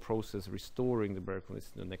slow process restoring the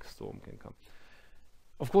baroclinicity. The next storm can come.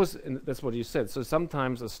 Of course, and that's what you said. So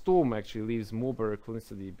sometimes a storm actually leaves more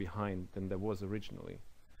baroclinicity behind than there was originally.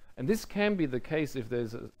 And this can be the case if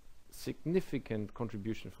there's a significant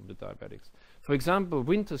contribution from the diabetics. For example,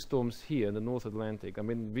 winter storms here in the North Atlantic. I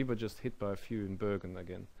mean, we were just hit by a few in Bergen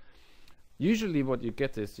again. Usually what you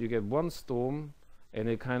get is you get one storm and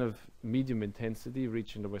a kind of medium intensity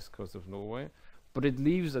reaching the west coast of Norway, but it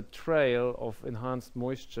leaves a trail of enhanced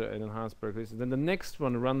moisture and enhanced baroclinicity. Then the next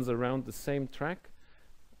one runs around the same track,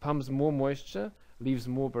 pumps more moisture, leaves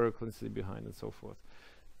more baroclinicity behind, and so forth.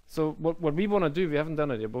 So what we want to do, we haven't done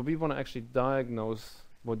it yet, but we want to actually diagnose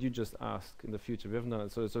what you just asked in the future. We haven't done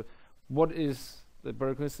it. So what is the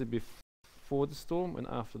baroclinicity before the storm and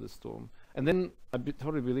after the storm? And then I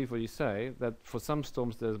totally believe what you say, that for some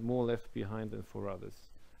storms there's more left behind than for others.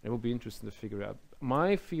 It will be interesting to figure out.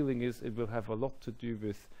 My feeling is it will have a lot to do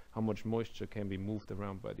with how much moisture can be moved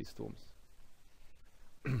around by these storms.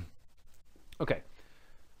 Okay.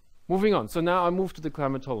 Moving on. So now I move to the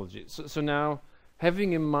climatology. So now,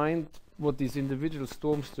 having in mind what these individual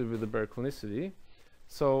storms do with the baroclinicity,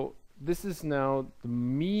 so this is now the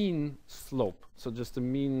mean slope. So just the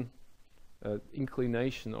mean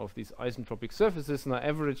inclination of these isentropic surfaces, and I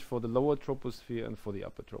average for the lower troposphere and for the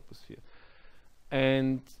upper troposphere.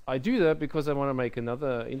 And I do that because I want to make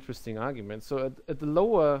another interesting argument. So at the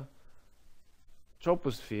lower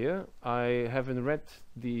troposphere, I have in red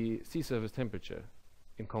the sea surface temperature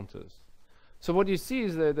in contours. So what you see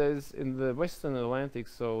is that there's in the western Atlantic,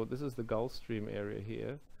 so this is the Gulf Stream area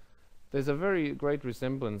here, there's a very great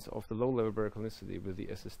resemblance of the low-level baroclinicity with the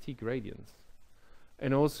SST gradients.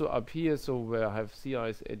 And also up here, so where I have sea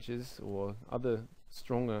ice edges or other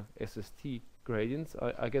stronger SST gradients,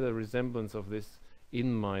 I get a resemblance of this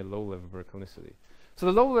in my low-level baroclinicity. So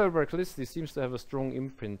the low-level baroclinicity seems to have a strong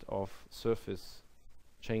imprint of surface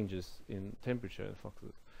changes in temperature and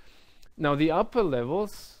fluxes. Now the upper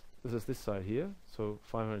levels, this is this side here, so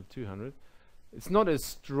 500, 200, it's not as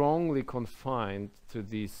strongly confined to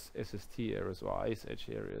these SST areas or ice edge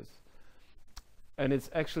areas. And it's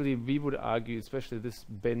actually, we would argue, especially this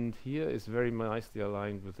bend here is very nicely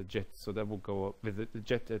aligned with the jet, so that will go up with the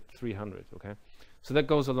jet at 300, okay? So that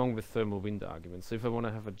goes along with thermal wind arguments. So if I want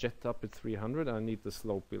to have a jet up at 300, I need the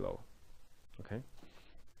slope below, okay?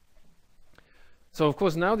 So of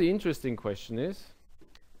course now the interesting question is,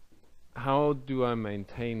 how do I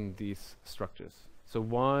maintain these structures? So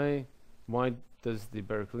why does the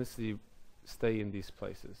baroclinicity stay in these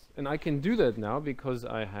places? And I can do that now because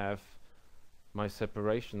I have my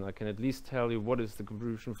separation. I can at least tell you what is the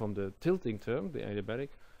contribution from the tilting term, the adiabatic,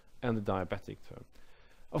 and the diabatic term.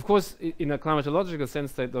 Of course, in a climatological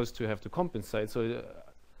sense, that those two have to compensate. So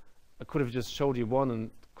I could have just showed you one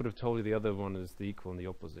and could have told you the other one is the equal and the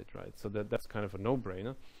opposite, right? So that's kind of a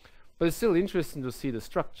no-brainer. But it's still interesting to see the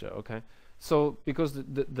structure, okay? So because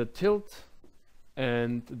the tilt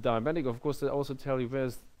and the diabatic, of course, they also tell you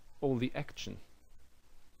where's all the action,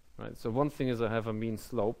 right? So one thing is I have a mean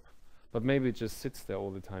slope, but maybe it just sits there all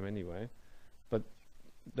the time anyway. But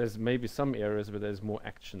there's maybe some areas where there's more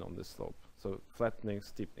action on the slope. So flattening,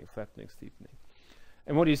 steepening, flattening, steepening.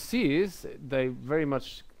 And what you see is they very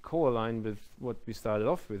much co-align with what we started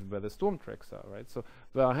off with, where the storm tracks are, right? So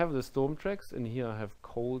where I have the storm tracks, and here I have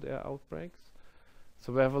cold air outbreaks.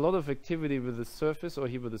 So we have a lot of activity with the surface, or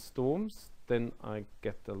here with the storms, then I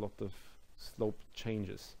get a lot of slope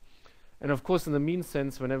changes. And of course, in the mean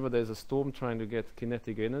sense, whenever there's a storm trying to get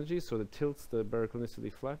kinetic energy, so that tilts the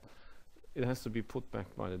baroclinicity flat, it has to be put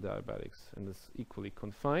back by the diabatics, and it's equally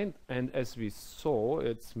confined. And as we saw,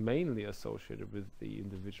 it's mainly associated with the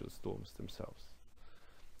individual storms themselves.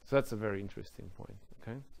 So that's a very interesting point,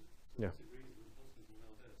 okay? Yeah.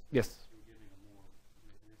 Yes.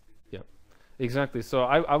 Yeah, exactly. So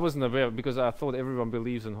I wasn't aware, because I thought everyone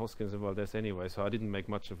believes in Hoskins and Valdez anyway, so I didn't make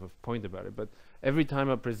much of a point about it. But every time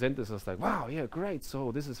I present this, I was like, wow, yeah, great.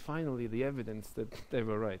 So this is finally the evidence that they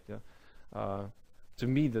were right, yeah? To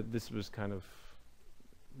me, that this was kind of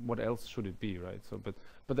what else should it be, right? So, but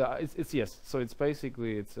it's yes. So it's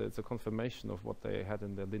basically it's a confirmation of what they had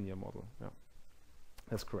in their linear model. Yeah,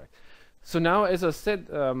 that's correct. So now, as I said,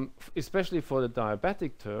 especially for the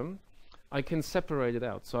diabetic term, I can separate it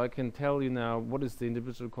out. So I can tell you now what is the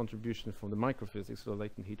individual contribution from the microphysics, or the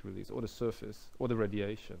latent heat release, or the surface, or the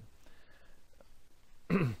radiation.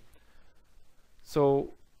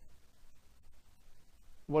 So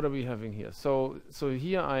what are we having here? So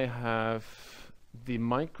here I have the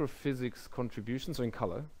microphysics contribution, so in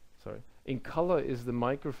color, sorry. In color is the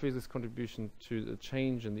microphysics contribution to the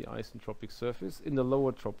change in the isentropic surface in the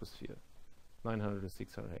lower troposphere, 900 to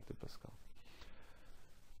 600 hectopascal.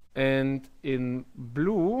 And in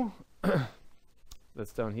blue,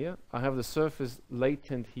 that's down here, I have the surface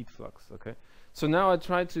latent heat flux, okay? So now I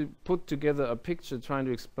try to put together a picture trying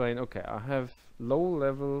to explain, okay, I have low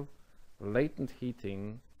level latent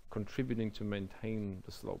heating contributing to maintain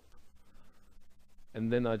the slope.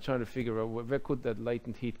 And then I try to figure out where could that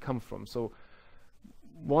latent heat come from. So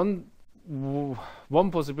one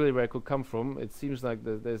possibility where it could come from, it seems like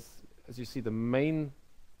there's, as you see, the main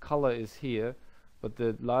color is here, but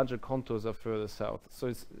the larger contours are further south. So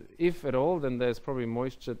it's, if at all, then there's probably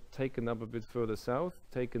moisture taken up a bit further south,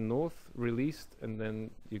 taken north, released, and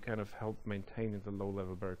then you kind of help maintain the low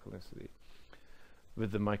level baroclinicity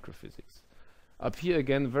with the microphysics. Up here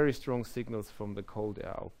again, very strong signals from the cold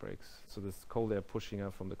air outbreaks. So this cold air pushing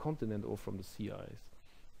out from the continent or from the sea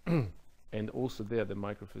ice. And also there, the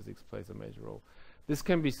microphysics plays a major role. This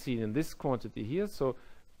can be seen in this quantity here. So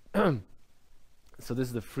so this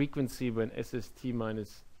is the frequency when SST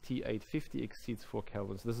minus T850 exceeds 4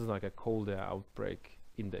 Kelvin. So this is like a cold air outbreak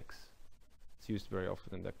index. It's used very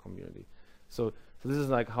often in that community. So this is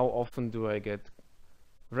like how often do I get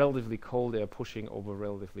relatively cold air pushing over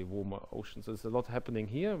relatively warmer oceans. So there's a lot happening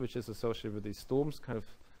here, which is associated with these storms, kind of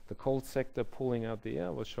the cold sector pulling out the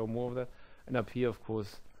air. We'll show more of that. And up here, of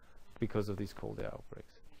course, because of these cold air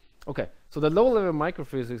outbreaks. Okay, so the low level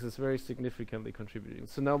microphysics is very significantly contributing.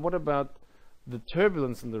 So now what about the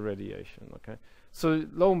turbulence and the radiation? Okay, so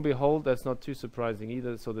lo and behold, that's not too surprising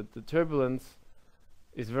either. So that the turbulence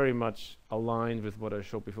is very much aligned with what I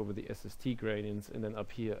showed before with the SST gradients, and then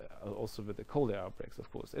up here also with the cold air outbreaks,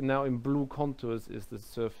 of course. And now in blue contours is the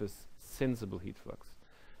surface sensible heat flux,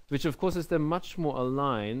 which of course is then much more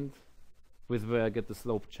aligned with where I get the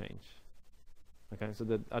slope change. Okay, so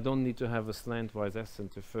that I don't need to have a slantwise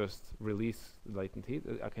ascent to first release latent heat.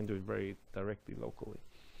 I can do it very directly locally.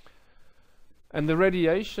 And the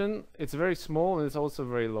radiation, it's very small and it's also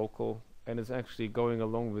very local, and it's actually going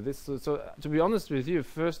along with this. So to be honest with you,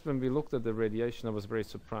 first when we looked at the radiation, I was very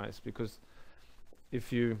surprised, because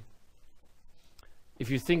if you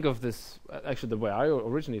think of this, actually the way I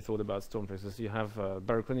originally thought about storm tracks is you have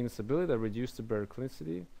baroclinic instability that reduces the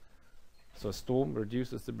baroclinicity. So a storm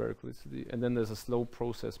reduces the baroclinicity, and then there's a slow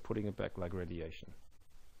process putting it back, like radiation.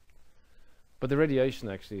 But the radiation,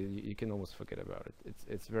 actually, you can almost forget about it.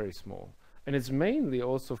 It's very small. And it's mainly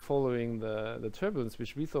also following the turbulence,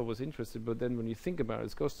 which we thought was interesting, but then when you think about it,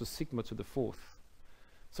 it goes to sigma to the 4th.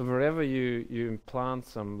 So wherever you implant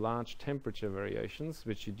some large temperature variations,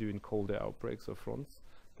 which you do in cold air outbreaks or fronts,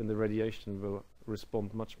 then the radiation will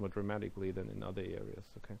respond much more dramatically than in other areas.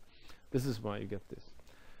 Okay, this is why you get this.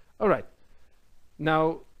 All right.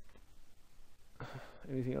 Now,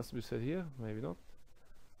 anything else to be said here? Maybe not.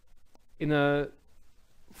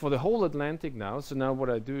 For the whole Atlantic now, so now what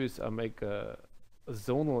I do is I make a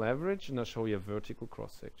zonal average, and I'll show you a vertical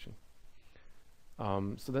cross-section.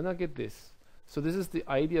 So then I get this. So this is the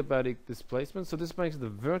adiabatic displacement. So this makes the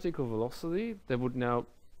vertical velocity that would now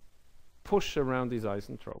push around these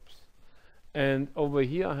isentropes. And over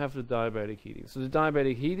here I have the diabatic heating. So the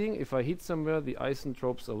diabatic heating, if I heat somewhere, the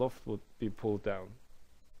isentropes aloft would be pulled down.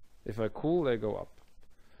 If I cool, they go up.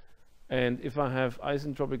 And if I have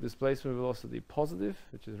isentropic displacement velocity positive,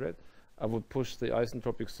 which is red, I would push the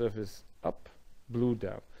isentropic surface up, blue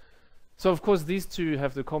down. So of course these two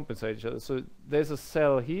have to compensate each other. So there's a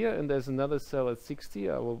cell here and there's another cell at 60.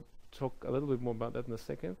 I will talk a little bit more about that in a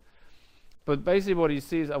second. But basically what you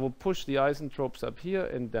see is I will push the isentropes up here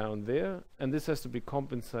and down there, and this has to be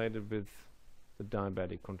compensated with the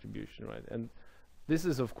diabatic contribution, right? And this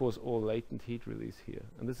is of course all latent heat release here,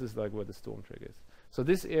 and this is like where the storm track is. So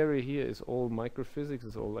this area here is all microphysics,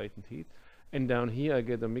 is all latent heat, and down here I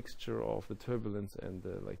get a mixture of the turbulence and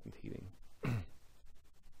the latent heating.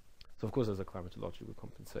 So of course there's a climatological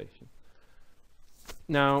compensation.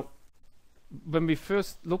 Now, when we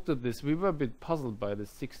first looked at this, we were a bit puzzled by the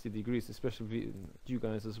 60 degrees, especially you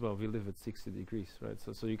guys as well. We live at 60 degrees, right?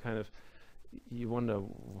 So you kind of, you wonder,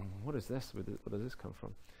 what is this? Where does this come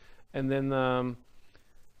from? And then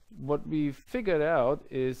what we figured out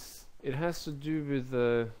is it has to do with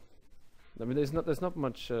I mean, there's not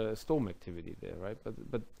much storm activity there, right?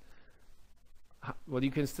 But well, you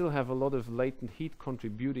can still have a lot of latent heat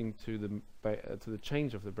contributing to the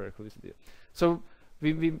change of the baroclinicity. So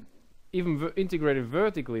we even integrated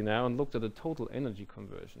vertically now and looked at the total energy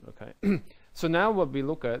conversion. Okay, so now what we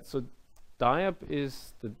look at, so diab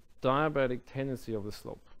is the diabatic tendency of the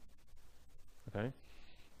slope. Okay,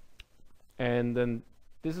 and then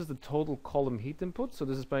this is the total column heat input. So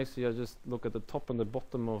this is basically, I just look at the top and the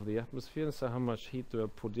bottom of the atmosphere and say how much heat do I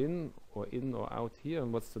put in or out here,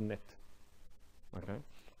 and what's the net. Okay,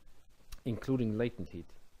 including latent heat.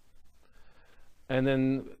 And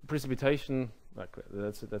then precipitation, okay,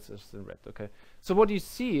 that's just in red. Okay, so what you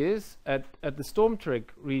see is at the storm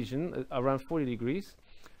track region around 40 degrees,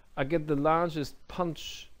 I get the largest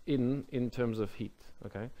punch in terms of heat.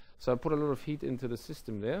 Okay, so I put a lot of heat into the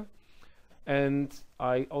system there, and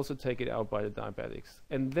I also take it out by the diabatics.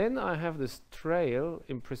 And then I have this trail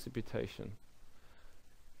in precipitation.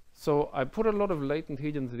 So I put a lot of latent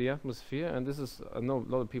heat into the atmosphere, and this is, I know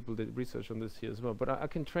a lot of people did research on this here as well, but I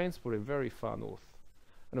can transport it very far north.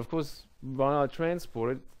 And of course, while I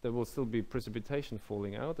transport it, there will still be precipitation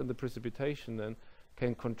falling out, and the precipitation then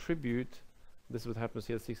can contribute, this is what happens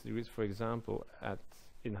here at 60 degrees, for example, at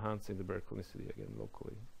enhancing the baroclinicity again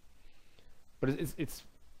locally. But it's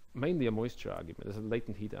mainly a moisture argument, it's a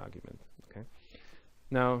latent heat argument. Okay.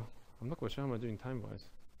 Now, I'm not quite sure how am I doing time-wise.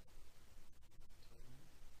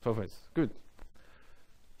 12 minutes, good.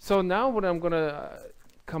 So now what I'm going to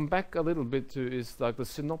come back a little bit to is like the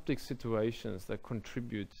synoptic situations that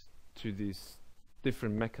contribute to these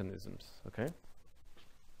different mechanisms, okay?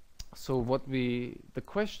 So the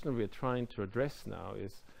question we're trying to address now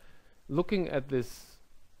is looking at this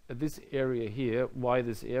area here. Why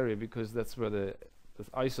this area? Because that's where the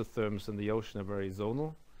isotherms in the ocean are very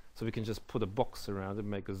zonal. So we can just put a box around it,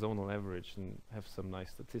 make a zonal average and have some nice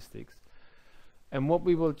statistics. And what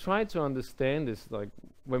we will try to understand is, like,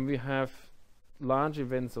 when we have large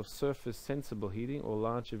events of surface sensible heating or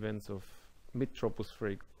large events of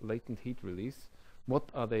mid-tropospheric latent heat release, what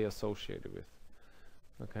are they associated with?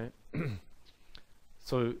 Okay.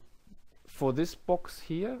 So for this box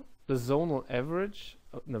here, the zonal average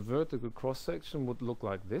in a vertical cross-section would look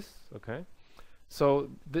like this. Okay. So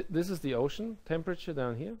this is the ocean temperature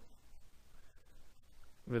down here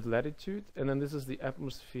with latitude, and then this is the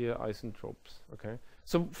atmosphere isentropes. Okay,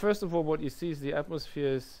 so first of all, what you see is the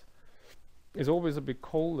atmosphere is always a bit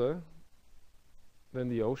colder than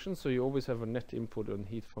the ocean, so you always have a net input on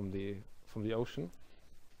heat from the ocean.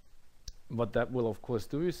 What that will of course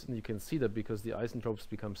do is, and you can see that because the isentropes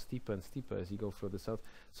become steeper and steeper as you go further south,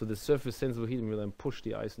 so the surface sensible heating will then push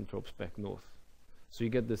the isentropes back north, so you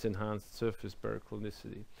get this enhanced surface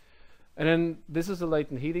baroclinicity. And then this is the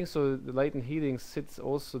latent heating, so the latent heating sits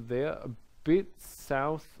also there a bit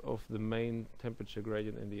south of the main temperature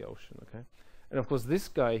gradient in the ocean. Okay, and of course this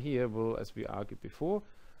guy here will, as we argued before,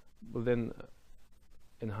 will then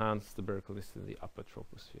enhance the baroclinicity in the upper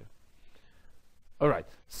troposphere. All right,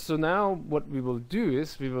 so now what we will do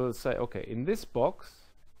is we will say, okay, in this box,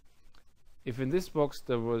 if in this box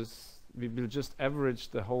there was, we will just average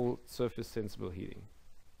the whole surface sensible heating.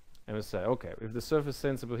 And we say, okay, if the surface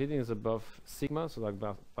sensible heating is above sigma, so like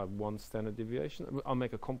about 1 standard deviation, I'll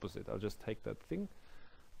make a composite. I'll just take that thing,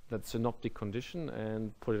 that synoptic condition,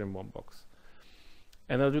 and put it in one box.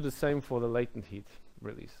 And I'll do the same for the latent heat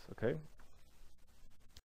release, okay?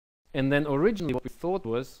 And then originally what we thought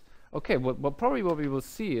was, okay, probably what we will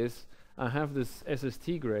see is I have this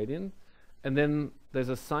SST gradient, and then there's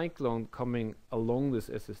a cyclone coming along this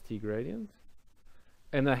SST gradient,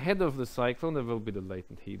 and ahead of the cyclone there will be the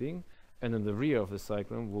latent heating, and in the rear of the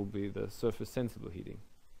cyclone will be the surface sensible heating.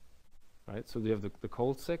 Right? So you have the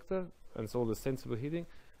cold sector, and it's all the sensible heating,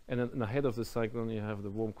 and then ahead of the cyclone you have the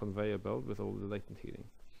warm conveyor belt with all the latent heating.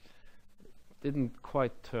 Didn't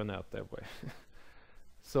quite turn out that way.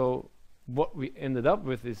 So what we ended up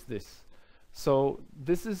with is this. So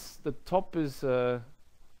this is, the top is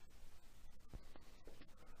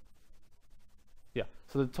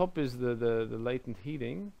so the top is the latent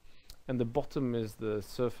heating, and the bottom is the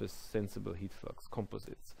surface sensible heat flux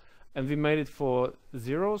composites. And we made it for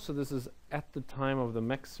 0, so this is at the time of the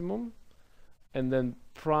maximum, and then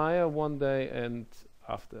prior 1 day and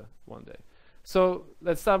after 1 day. So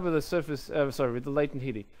let's start with the surface, with the latent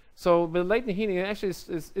heating. So with latent heating, actually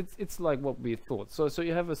it's like what we thought. So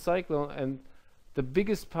you have a cyclone, and the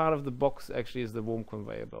biggest part of the box actually is the warm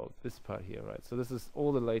conveyor belt, this part here, right? So this is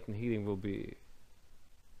all the latent heating will be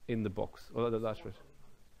in the box, or the large pressure.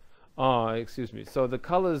 Oh, excuse me. So the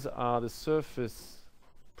colors are the surface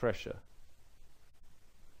pressure.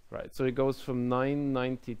 right? So it goes from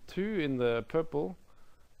 992 in the purple,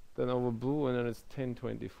 then over blue, and then it's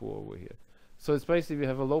 1024 over here. So it's basically we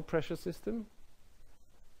have a low pressure system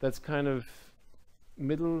that's kind of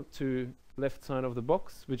middle to left side of the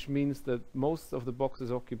box, which means that most of the box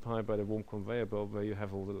is occupied by the warm conveyor belt where you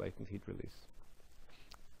have all the latent heat release.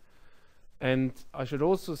 And I should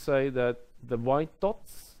also say that the white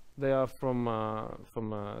dots, they are from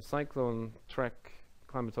cyclone track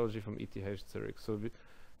climatology from ETH Zurich. So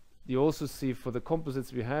you also see for the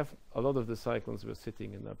composites we have, a lot of the cyclones were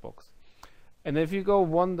sitting in that box. And if you go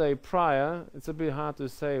one day prior, it's a bit hard to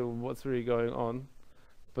say what's really going on,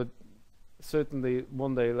 but certainly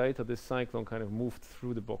one day later this cyclone kind of moved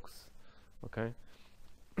through the box. Okay.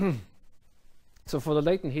 So for the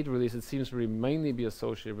latent heat release, it seems to mainly be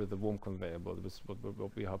associated with the warm conveyor belt. This is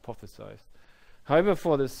what we hypothesized. However,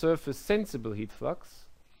 for the surface sensible heat flux,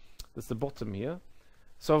 that's the bottom here.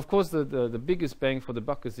 So of course the biggest bang for the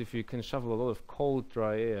buck is if you can shovel a lot of cold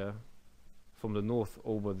dry air from the north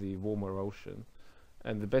over the warmer ocean.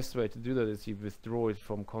 And the best way to do that is you withdraw it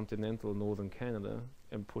from continental northern Canada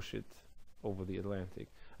and push it over the Atlantic.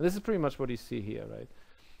 And this is pretty much what you see here, right?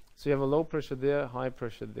 So you have a low pressure there, high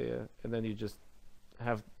pressure there, and then you just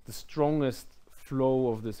have the strongest flow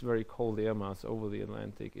of this very cold air mass over the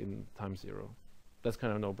Atlantic in time zero. That's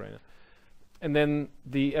kind of a no-brainer. And then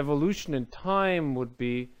the evolution in time would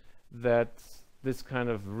be that this kind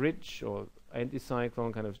of ridge or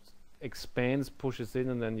anticyclone kind of expands, pushes in,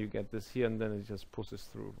 and then you get this here, and then it just pushes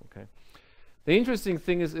through, okay? The interesting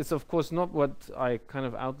thing is, it's of course not what I kind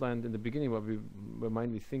of outlined in the beginning, what we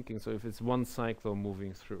might be thinking. So if it's one cyclone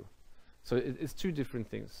moving through. So it's two different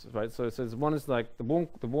things, right? So it says one is like the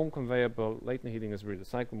warm conveyor belt, latent heating is really the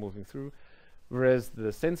cyclone moving through, whereas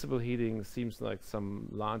the sensible heating seems like some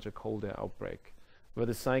larger cold air outbreak, where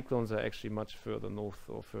the cyclones are actually much further north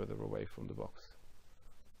or further away from the box,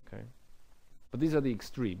 okay? But these are the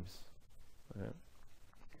extremes. Okay.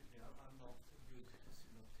 Excuse me, I'm not good at this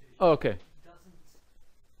notation. Oh, okay. Doesn't,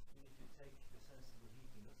 if you take the sensible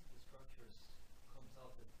heating, doesn't the structures comes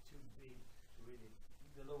out as too big to really,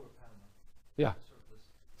 the lower panel? Yeah. The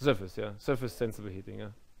surface. Surface, yeah. Surface sensible heating,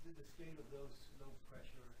 yeah. The scale of those low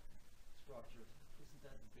pressure structures, isn't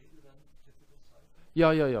that bigger than typical cyclone?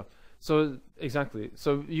 Yeah. So exactly.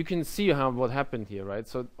 So you can see what happened here, right?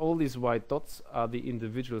 So all these white dots are the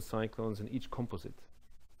individual cyclones in each composite.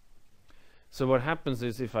 So what happens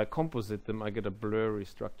is if I composite them, I get a blurry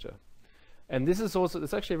structure. And this is also,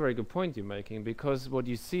 it's actually a very good point you're making, because what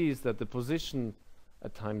you see is that the position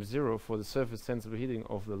at time zero for the surface sensible heating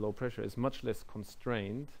of the low pressure is much less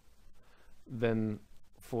constrained than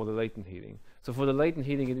for the latent heating. So for the latent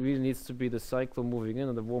heating, it really needs to be the cyclone moving in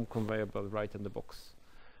and the warm conveyor belt right in the box.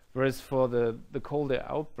 Whereas for the cold air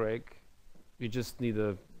outbreak, you just need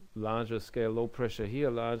a larger scale, low pressure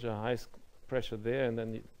here, larger high pressure there, and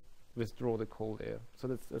then you withdraw the cold air. So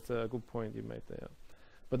that's a good point you made there.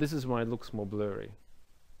 But this is why it looks more blurry.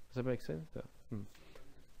 Does that make sense? Yeah.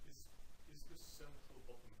 Is the central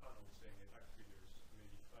bottom panel saying that actually there's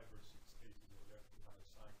maybe 5 or 6 cases where they actually have a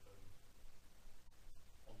cyclone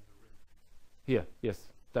on the ridge? Here,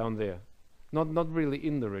 yes, down there. Not really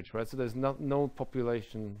in the ridge, right? So there's no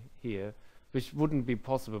population here, which wouldn't be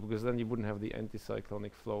possible because then you wouldn't have the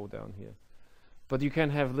anticyclonic flow down here. But you can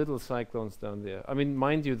have little cyclones down there. I mean,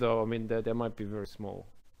 mind you though, I mean, they might be very small,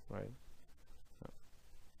 right?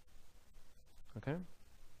 Okay.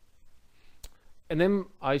 And then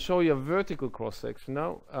I show you a vertical cross section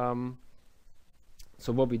now.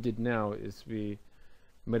 So what we did now is we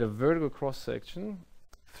made a vertical cross section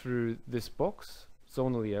through this box,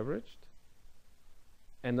 zonally averaged,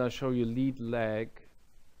 and I show you lead lag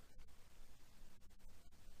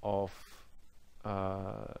of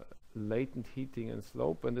latent heating and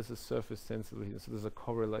slope, and this is surface sensible heating. So there's a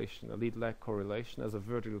correlation, a lead lag correlation as a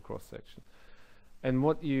vertical cross section. And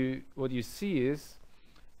what you see is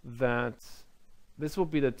that this will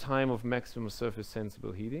be the time of maximum surface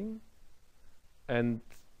sensible heating, and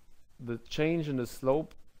the change in the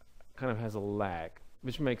slope kind of has a lag,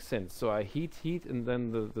 which makes sense. So I heat, and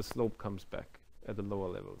then the slope comes back at the lower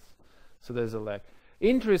levels. So there's a lag.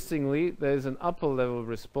 Interestingly, there's an upper level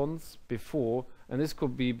response before, and this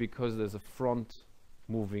could be because there's a front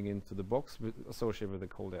moving into the box associated with the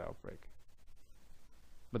cold air outbreak.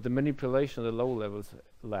 But the manipulation at the low levels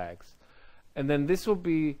lags. And then this will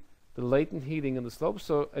be the latent heating and the slope.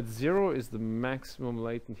 So at zero is the maximum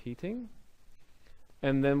latent heating.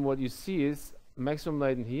 And then what you see is maximum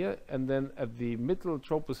latent here, and then at the middle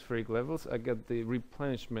tropospheric levels, I get the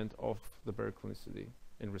replenishment of the Baroclinicity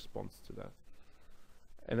in response to that.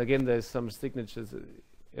 And again, there's some signatures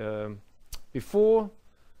before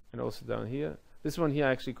and also down here. This one here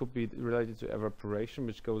actually could be related to evaporation,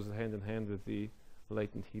 which goes hand in hand with the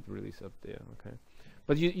latent heat release up there. Okay,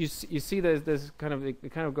 but you see there's kind of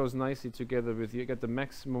it kind of goes nicely together with you get the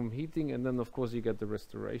maximum heating, and then of course you get the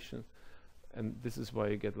restoration, and this is why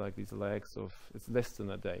you get like these lags of it's less than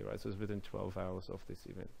a day, right? So it's within 12 hours of this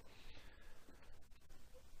event.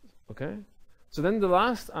 Okay, so then the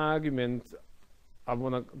last argument I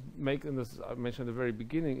want to make, and this I mentioned at the very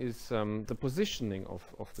beginning, is the positioning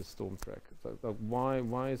of the storm track. So,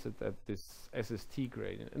 why is it at this SST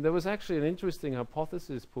gradient? And there was actually an interesting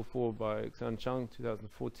hypothesis put forward by Xian Chang in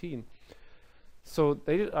 2014. So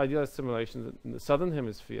they did idealized simulations in the southern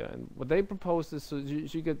hemisphere, and what they proposed is so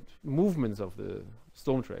you get movements of the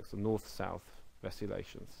storm tracks, so north-south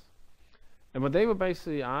vacillations. And what they were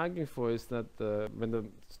basically arguing for is that when the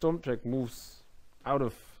storm track moves out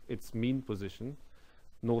of its mean position,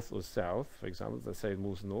 north or south, for example, let's say it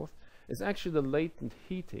moves north, it's actually the latent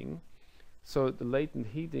heating. So the latent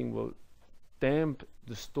heating will damp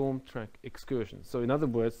the storm track excursion. So in other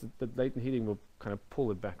words, the latent heating will kind of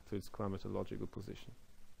pull it back to its climatological position.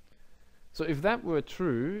 So if that were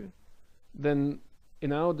true, then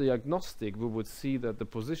in our diagnostic, we would see that the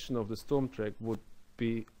position of the storm track would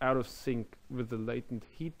be out of sync with the latent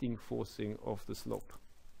heating forcing of the slope.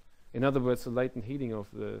 In other words, the latent heating of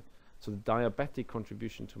the diabatic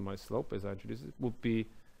contribution to my slope, as I introduced it, would be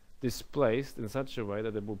displaced in such a way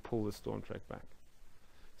that it will pull the storm track back.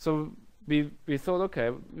 So we thought, okay,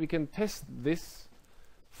 we can test this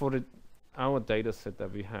for our data set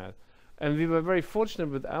that we had. And we were very fortunate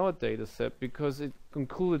with our data set because it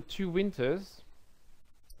concluded 2 winters,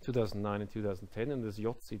 2009 and 2010, in this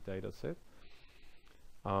Yotzi data set.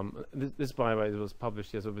 This, by the way, was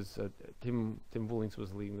published, yes, it was Tim Wollings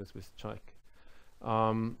was leading this with Chaik.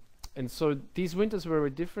 And so these winters were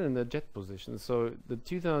very different in the jet position. So the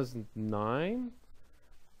 2009,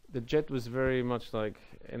 the jet was very much like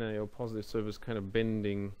NAO positive, so it was kind of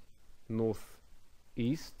bending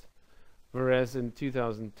northeast, whereas in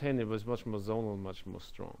 2010 it was much more zonal, much more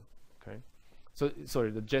strong. Okay, so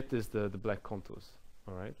sorry, the jet is the black contours.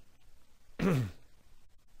 All right.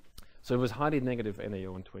 So it was highly negative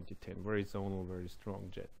NAO in 2010, very zonal, very strong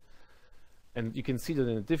jet. And you can see that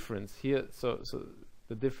in the difference here. So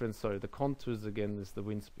the difference, sorry, the contours again is the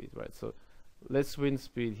wind speed, right? So less wind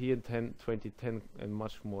speed here in 2010 and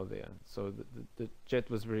much more there. So the jet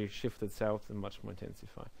was very shifted south and much more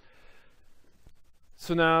intensified.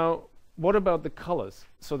 So now, what about the colors?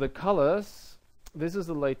 So the colors, this is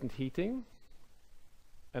the latent heating,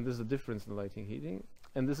 and this is the difference in latent heating,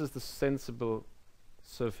 and this is the sensible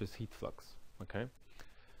surface heat flux, okay?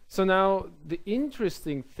 So now, the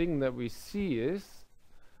interesting thing that we see is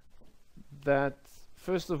that,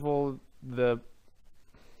 first of all, I was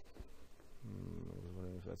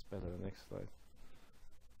wondering if that's better, the next slide.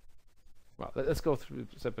 Well, let's go through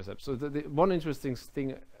step by step. So the one interesting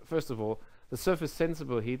thing, first of all, the surface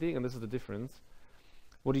sensible heating, and this is the difference.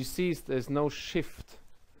 What you see is there's no shift.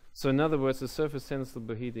 So in other words, the surface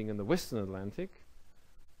sensible heating in the Western Atlantic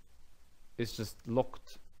is just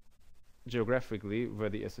locked geographically where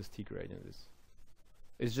the SST gradient is.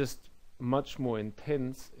 It's just much more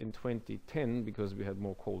intense in 2010 because we had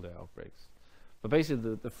more cold air outbreaks. But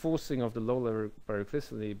basically the forcing of the low level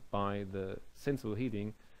baroclicity by the sensible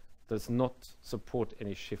heating does not support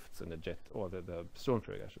any shifts in the jet, or the storm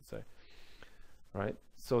track, I should say. Right?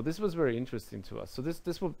 So this was very interesting to us. So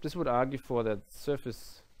this would argue for that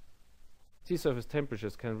sea surface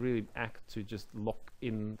temperatures can really act to just lock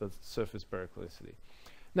in the surface baroclicity.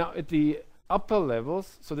 Now at the upper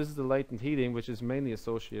levels, so this is the latent heating, which is mainly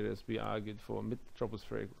associated, as we argued, for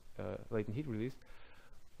mid-tropospheric latent heat release.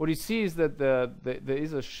 What you see is that there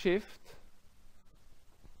is a shift,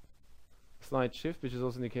 slight shift, which is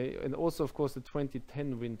also indicated, and also, of course, the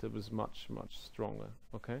 2010 winter was much, much stronger,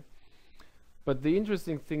 okay? But the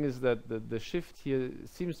interesting thing is that the shift here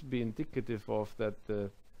seems to be indicative of that the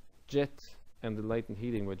jet and the latent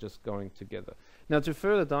heating were just going together. Now, to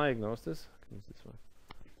further diagnose this, I can use this one.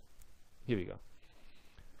 Here we go.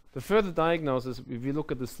 The further diagnosis, if we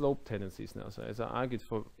look at the slope tendencies now, so as I argued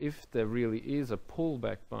for, if there really is a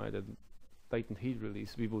pullback by the latent heat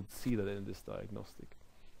release, we would see that in this diagnostic.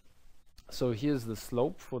 So here's the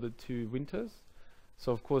slope for the 2 winters.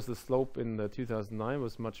 So of course the slope in the 2009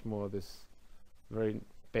 was much more this very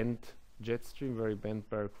bent jet stream, very bent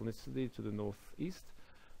baroclinicity to the northeast,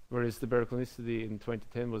 whereas the baroclinicity in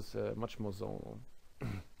 2010 was much more zonal.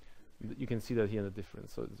 You can see that here in the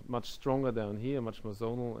difference. So it's much stronger down here, much more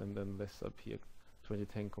zonal, and then less up here,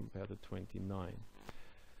 2010 compared to 29.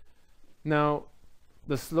 Now,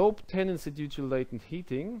 the slope tendency due to latent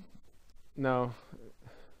heating, now,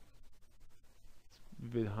 a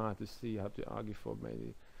bit hard to see how to argue for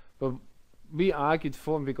maybe. But we argued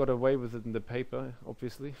for, and we got away with it in the paper,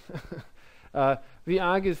 obviously. We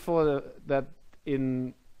argued for that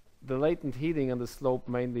in the latent heating and the slope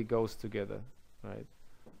mainly goes together, right?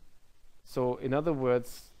 So in other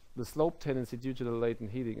words, the slope tendency due to the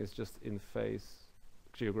latent heating is just in phase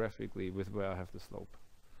geographically with where I have the slope.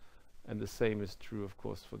 And the same is true, of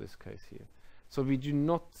course, for this case here. So we do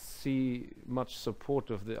not see much support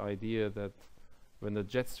of the idea that when the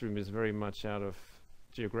jet stream is very much out of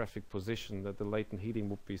geographic position, that the latent heating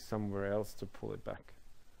would be somewhere else to pull it back.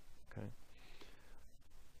 Okay.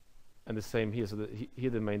 And the same here. So here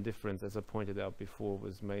the main difference, as I pointed out before,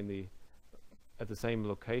 was mainly at the same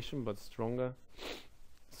location but stronger.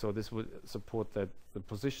 So this would support that the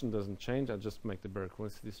position doesn't change. I just make the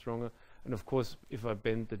baroclinicity stronger. And of course, if I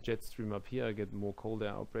bend the jet stream up here, I get more cold air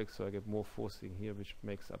outbreaks, so I get more forcing here, which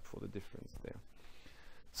makes up for the difference there.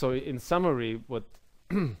 So in summary, what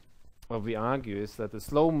what we argue is that the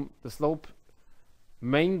slope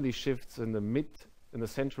mainly shifts in the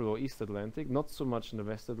central or east Atlantic, not so much in the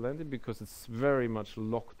west Atlantic, because it's very much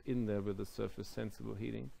locked in there with the surface sensible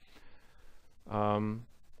heating.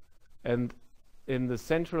 And in the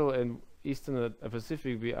central and eastern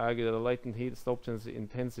Pacific, we argue that the latent heat slope tendency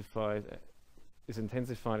is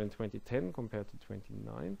intensified in 2010 compared to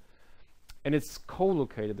 29, and it's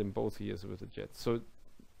co-located in both years with the jet. So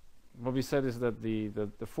what we said is that the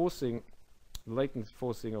forcing, latent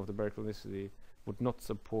forcing of the baroclinicity would not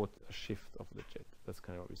support a shift of the jet. That's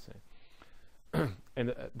kind of what we say.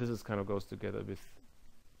 And this is kind of goes together with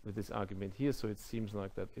this argument here. So it seems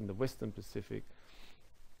like that in the Western Pacific,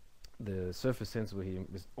 the surface sensible heating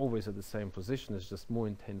is always at the same position. It's just more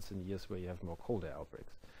intense in years where you have more cold air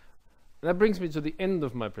outbreaks. And that brings me to the end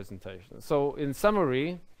of my presentation. So in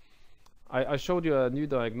summary, I showed you a new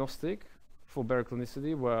diagnostic for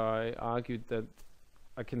baroclinicity where I argued that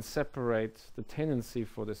I can separate the tendency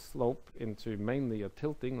for the slope into mainly a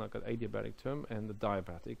tilting, like an adiabatic term, and the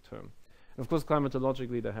diabatic term. And of course,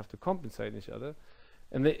 climatologically, they have to compensate each other.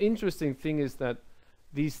 And the interesting thing is that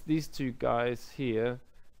these two guys here,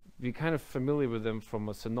 we're kind of familiar with them from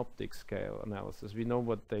a synoptic scale analysis. We know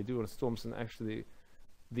what they do on storms, and actually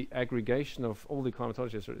the aggregation of all the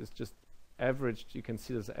climatologists is just averaged. You can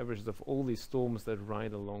see there's averages of all these storms that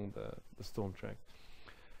ride along the storm track.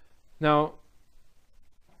 Now,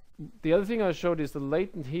 the other thing I showed is the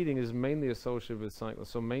latent heating is mainly associated with cyclones,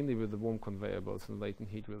 so mainly with the warm conveyor belts and latent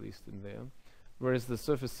heat released in there, whereas the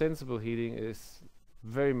surface sensible heating is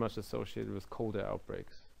very much associated with cold air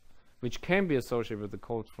outbreaks, which can be associated with the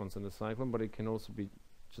cold fronts in the cyclone, but it can also be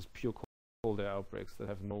just pure cold air outbreaks that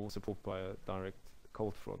have no support by a direct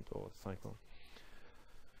cold front or cyclone.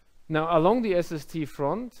 Now, along the SST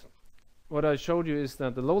front, what I showed you is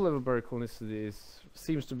that the low-level baroclinicity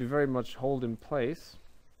seems to be very much held in place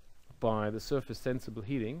by the surface sensible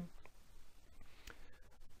heating,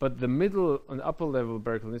 but the middle and upper level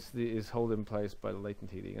baroclinicity is held in place by the latent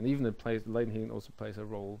heating, and even the latent heating also plays a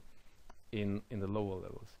role in the lower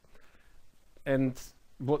levels. And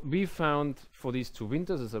what we found for these two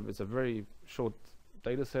winters is it's a very short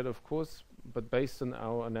data set, of course, but based on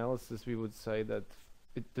our analysis, we would say that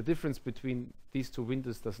the difference between these two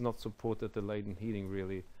winters does not support that the latent heating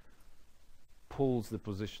really pulls the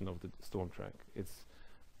position of the storm track. It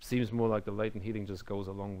seems more like the latent heating just goes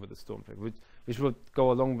along with the storm track, which will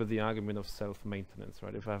go along with the argument of self-maintenance,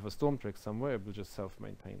 right? If I have a storm track somewhere, it will just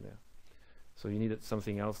self-maintain there. So you needed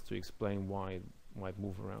something else to explain why it might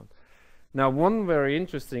move around. Now, one very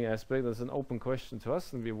interesting aspect, that's an open question to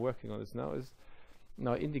us, and we're working on this now, is,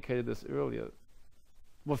 now I indicated this earlier,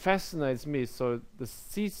 what fascinates me is so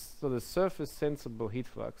the surface sensible heat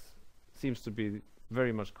flux seems to be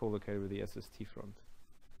very much co-located with the SST front.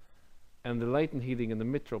 And the latent heating in the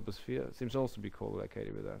mid-troposphere seems also to be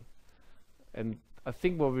co-located with that. And I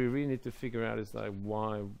think what we really need to figure out is like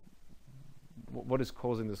what is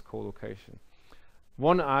causing this co-location.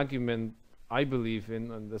 One argument I believe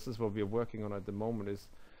in, and this is what we are working on at the moment, is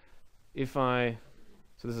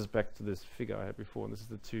so this is back to this figure I had before, and this is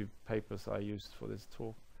the two papers I used for this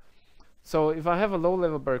talk. So if I have a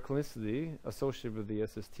low-level baroclinicity associated with the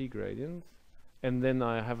SST gradient, and then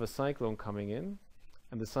I have a cyclone coming in,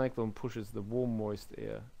 and the cyclone pushes the warm, moist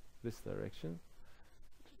air this direction,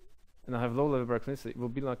 and I have low-level baroclinicity, it will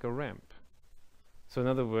be like a ramp. So in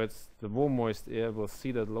other words, the warm, moist air will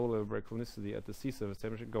see that low-level baroclinicity at the sea surface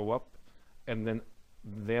temperature go up, and then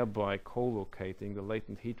thereby co-locating the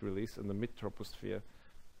latent heat release in the mid-troposphere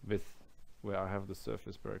with where I have the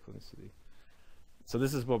surface baroclinicity. So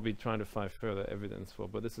this is what we're trying to find further evidence for,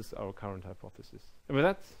 but this is our current hypothesis. And with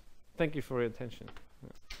that, thank you for your attention.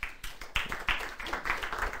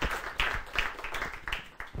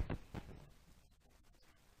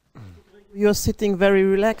 You're sitting very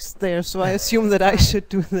relaxed there, so I assume that I should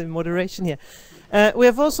do the moderation here. We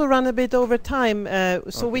have also run a bit over time,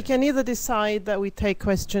 so we can either decide that we take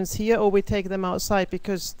questions here or we take them outside,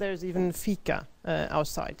 because there's even fika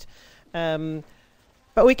outside.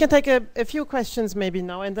 But we can take a few questions maybe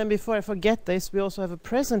now, and then before I forget this, we also have a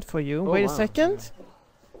present for you. Oh, Wait a wow. second.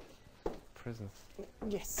 Presents.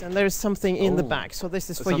 Yes, and there's something in the Oh, bag, so this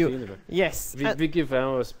is There's for something you. in the back. Yes. We give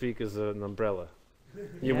our speakers an umbrella.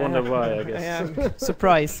 You Yeah. wonder why, I guess. Yeah,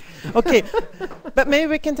 surprise. Okay, but maybe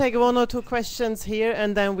we can take 1 or 2 questions here,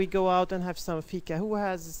 and then we go out and have some fika. Who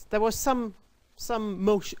has? There was some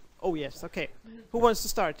motion. Oh yes, okay. Who wants to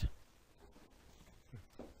start?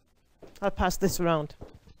 I'll pass this around.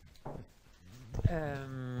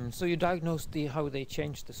 So you diagnosed how they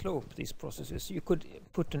change the slope, these processes. You could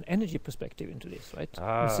put an energy perspective into this, right?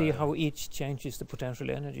 And see how each changes the potential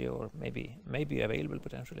energy, or maybe available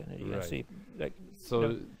potential energy. And Right. see, like, So,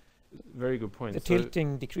 No. very good point. the So-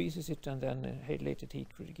 tilting decreases it, and then latent heat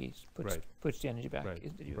release Right. puts the energy back Right,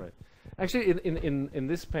 into the unit. right. Actually, in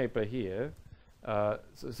this paper here,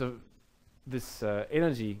 so this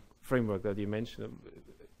energy framework that you mentioned,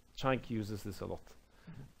 Chaik uses this a lot.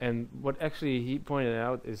 And what actually he pointed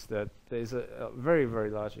out is that there is a very, very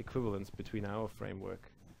large equivalence between our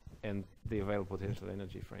framework and the available potential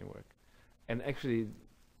energy framework. And actually,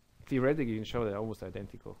 theoretically, you can show they're almost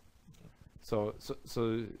identical. So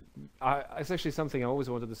it's actually something I always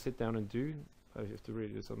wanted to sit down and do. I have to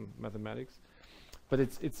really do some mathematics. But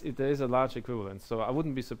there is a large equivalence. So I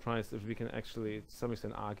wouldn't be surprised if we can actually, to some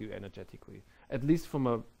extent, argue energetically, at least from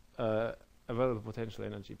a available potential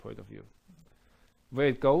energy point of view. Where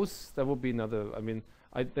it goes, that would be another. I mean,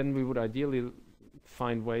 then we would ideally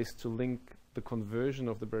find ways to link the conversion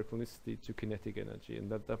of the Baroclinicity to kinetic energy, and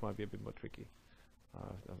that might be a bit more tricky.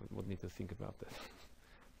 I would need to think about that.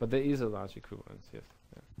 But there is a large equivalence, yes.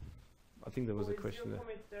 Yeah. I think there was a question there.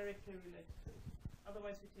 Directly related to it?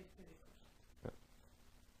 Otherwise, we take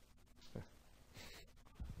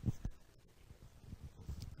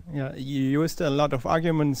Yeah, you used a lot of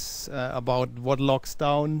arguments about what locks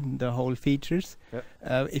down the whole features. Yep.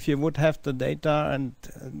 If you would have the data and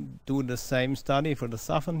do the same study for the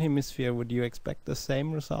southern hemisphere, would you expect the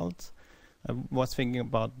same results? I was thinking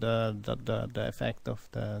about the effect of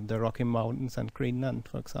the Rocky Mountains and Greenland,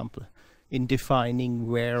 for example, in defining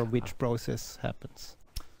where which process happens.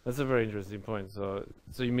 That's a very interesting point. So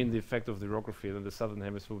you mean the effect of the orography, then the southern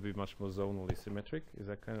hemisphere will be much more zonally symmetric? Is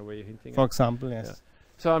that kind of where you're hinting For at? example, yes. Yeah.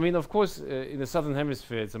 So I mean, of course, in the southern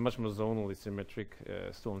hemisphere, it's a much more zonally symmetric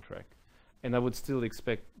storm track, and I would still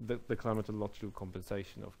expect the climatological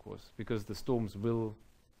compensation, of course, because the storms will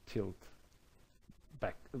tilt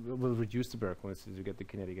back, will reduce the Baroclinicity to get the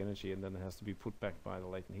kinetic energy, and then it has to be put back by the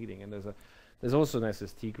latent heating. And there's also an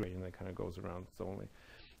SST gradient that kind of goes around zonally.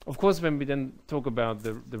 Of course, when we then talk about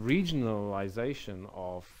the regionalization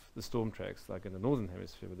of the storm tracks, like in the northern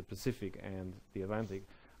hemisphere with the Pacific and the Atlantic,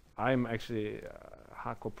 I'm actually a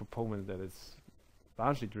hardcore proponent that it's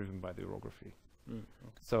largely driven by the orography. Okay.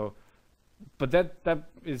 So, but that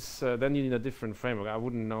is then you need a different framework. I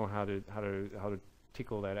wouldn't know how to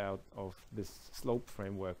tickle that out of this slope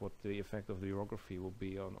framework. What the effect of the orography will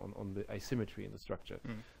be on the asymmetry in the structure.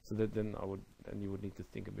 So that then you would need to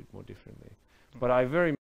think a bit more differently. But I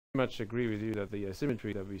very much agree with you that the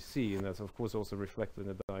asymmetry that we see, and that's of course also reflected in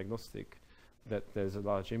the diagnostic, that there's a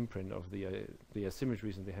large imprint of the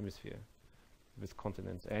asymmetries in the hemisphere with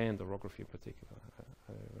continents and orography in particular.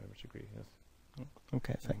 I very much agree, yes.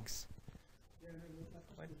 Okay, thanks.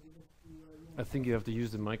 I think you have to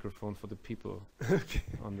use the microphone for the people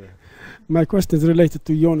on the... My question is related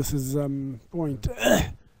to Jonas's point.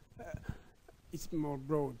 It's more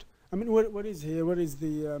broad. I mean, what is here? What is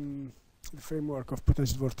the framework of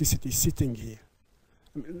potential vorticity sitting here?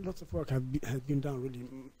 I mean, lots of work has been done really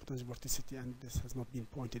potential vorticity, and this has not been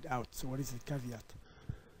pointed out. So what is the caveat?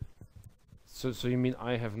 So you mean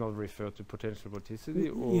I have not referred to potential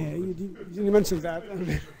vorticity? Or Yeah, you didn't mention that.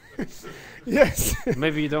 Yes.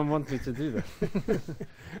 maybe you don't want me to do that.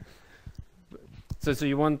 So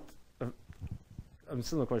you want... I'm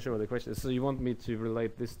still not quite sure what the question is. So you want me to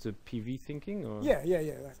relate this to PV thinking? Or Yeah,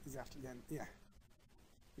 that's exactly. Yeah.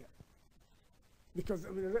 Because I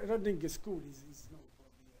mean, running a school is known for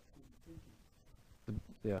the thinking.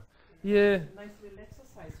 Yeah. Yeah. Nice little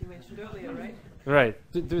exercise you mentioned earlier, right?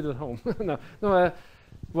 Right. Do it at home. no.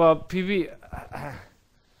 Well, PV.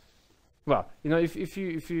 Well, you know, if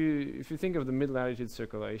you think of the mid-latitude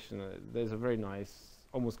circulation, there's a very nice,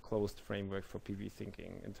 almost closed framework for PV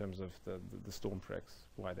thinking in terms of the storm tracks,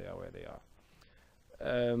 why they are where they are.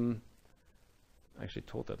 I actually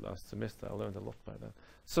taught that last semester. I learned a lot by that.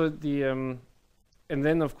 So and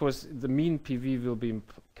then of course the mean PV will be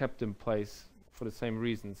kept in place for the same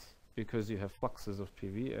reasons, because you have fluxes of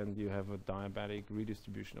PV and you have a diabatic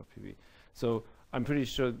redistribution of PV. So I'm pretty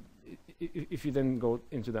sure if you then go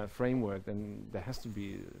into that framework, then there has to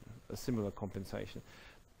be a similar compensation.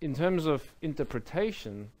 In terms of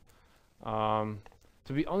interpretation,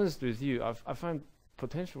 to be honest with you, I find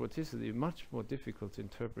potential vorticity much more difficult to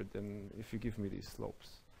interpret than if you give me these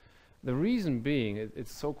slopes. The reason being,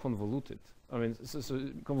 it's so convoluted. I mean, so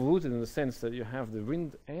convoluted in the sense that you have the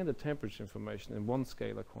wind and the temperature information in one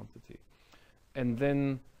scalar quantity, and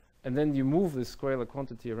then you move this scalar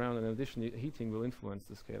quantity around, and in addition, heating will influence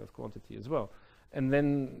the scalar quantity as well. And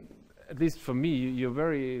then, at least for me, you're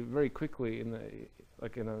very quickly in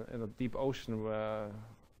a deep ocean where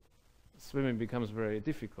swimming becomes very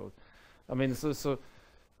difficult. I mean, so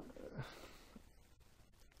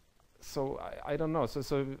I don't know.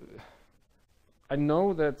 So I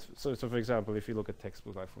know that. So for example, if you look at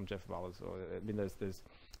textbooks like from Jeff Wallace, or I mean, there's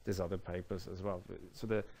other papers as well.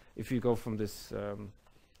 So if you go from this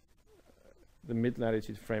the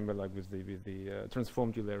mid-latitude framework, like with the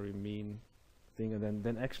transformed Eulerian mean thing, and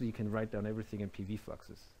then actually you can write down everything in PV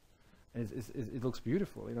fluxes, and it looks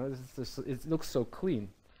beautiful. You know, it looks so clean.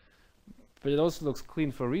 But it also looks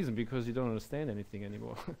clean for a reason, because you don't understand anything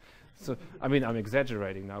anymore. So, I mean, I'm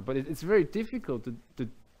exaggerating now, but it's very difficult to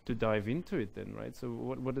dive into it then, right? So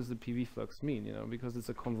what does the PV flux mean, you know? Because it's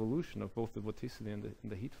a convolution of both the vorticity and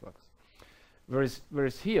the heat flux.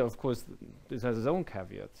 Whereas here, of course, this has its own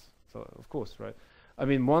caveats. So, of course, right? I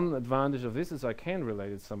mean, one advantage of this is I can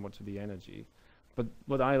relate it somewhat to the energy. But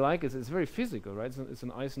what I like is it's very physical, right? It's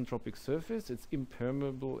an isentropic surface. It's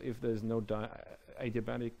impermeable if there's no no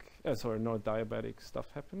diabatic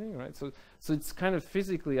stuff happening, right? So it's kind of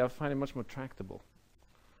physically, I find it much more tractable.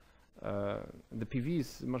 The PV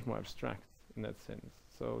is much more abstract in that sense.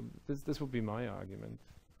 So this would be my argument.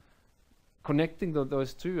 Connecting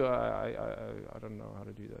those two, I don't know how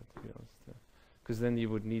to do that, to be honest. Because then you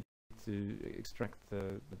would need to extract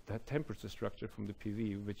the temperature structure from the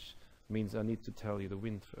PV, which means I need to tell you the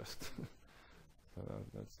wind first. So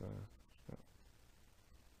that's. Yeah.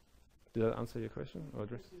 Did that answer your question or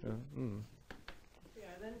address? Yeah.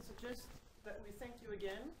 Yeah, then suggest that we thank you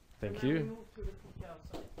again. Thank and you. now we move to the cookout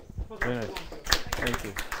side. Very nice. Thank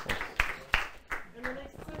you.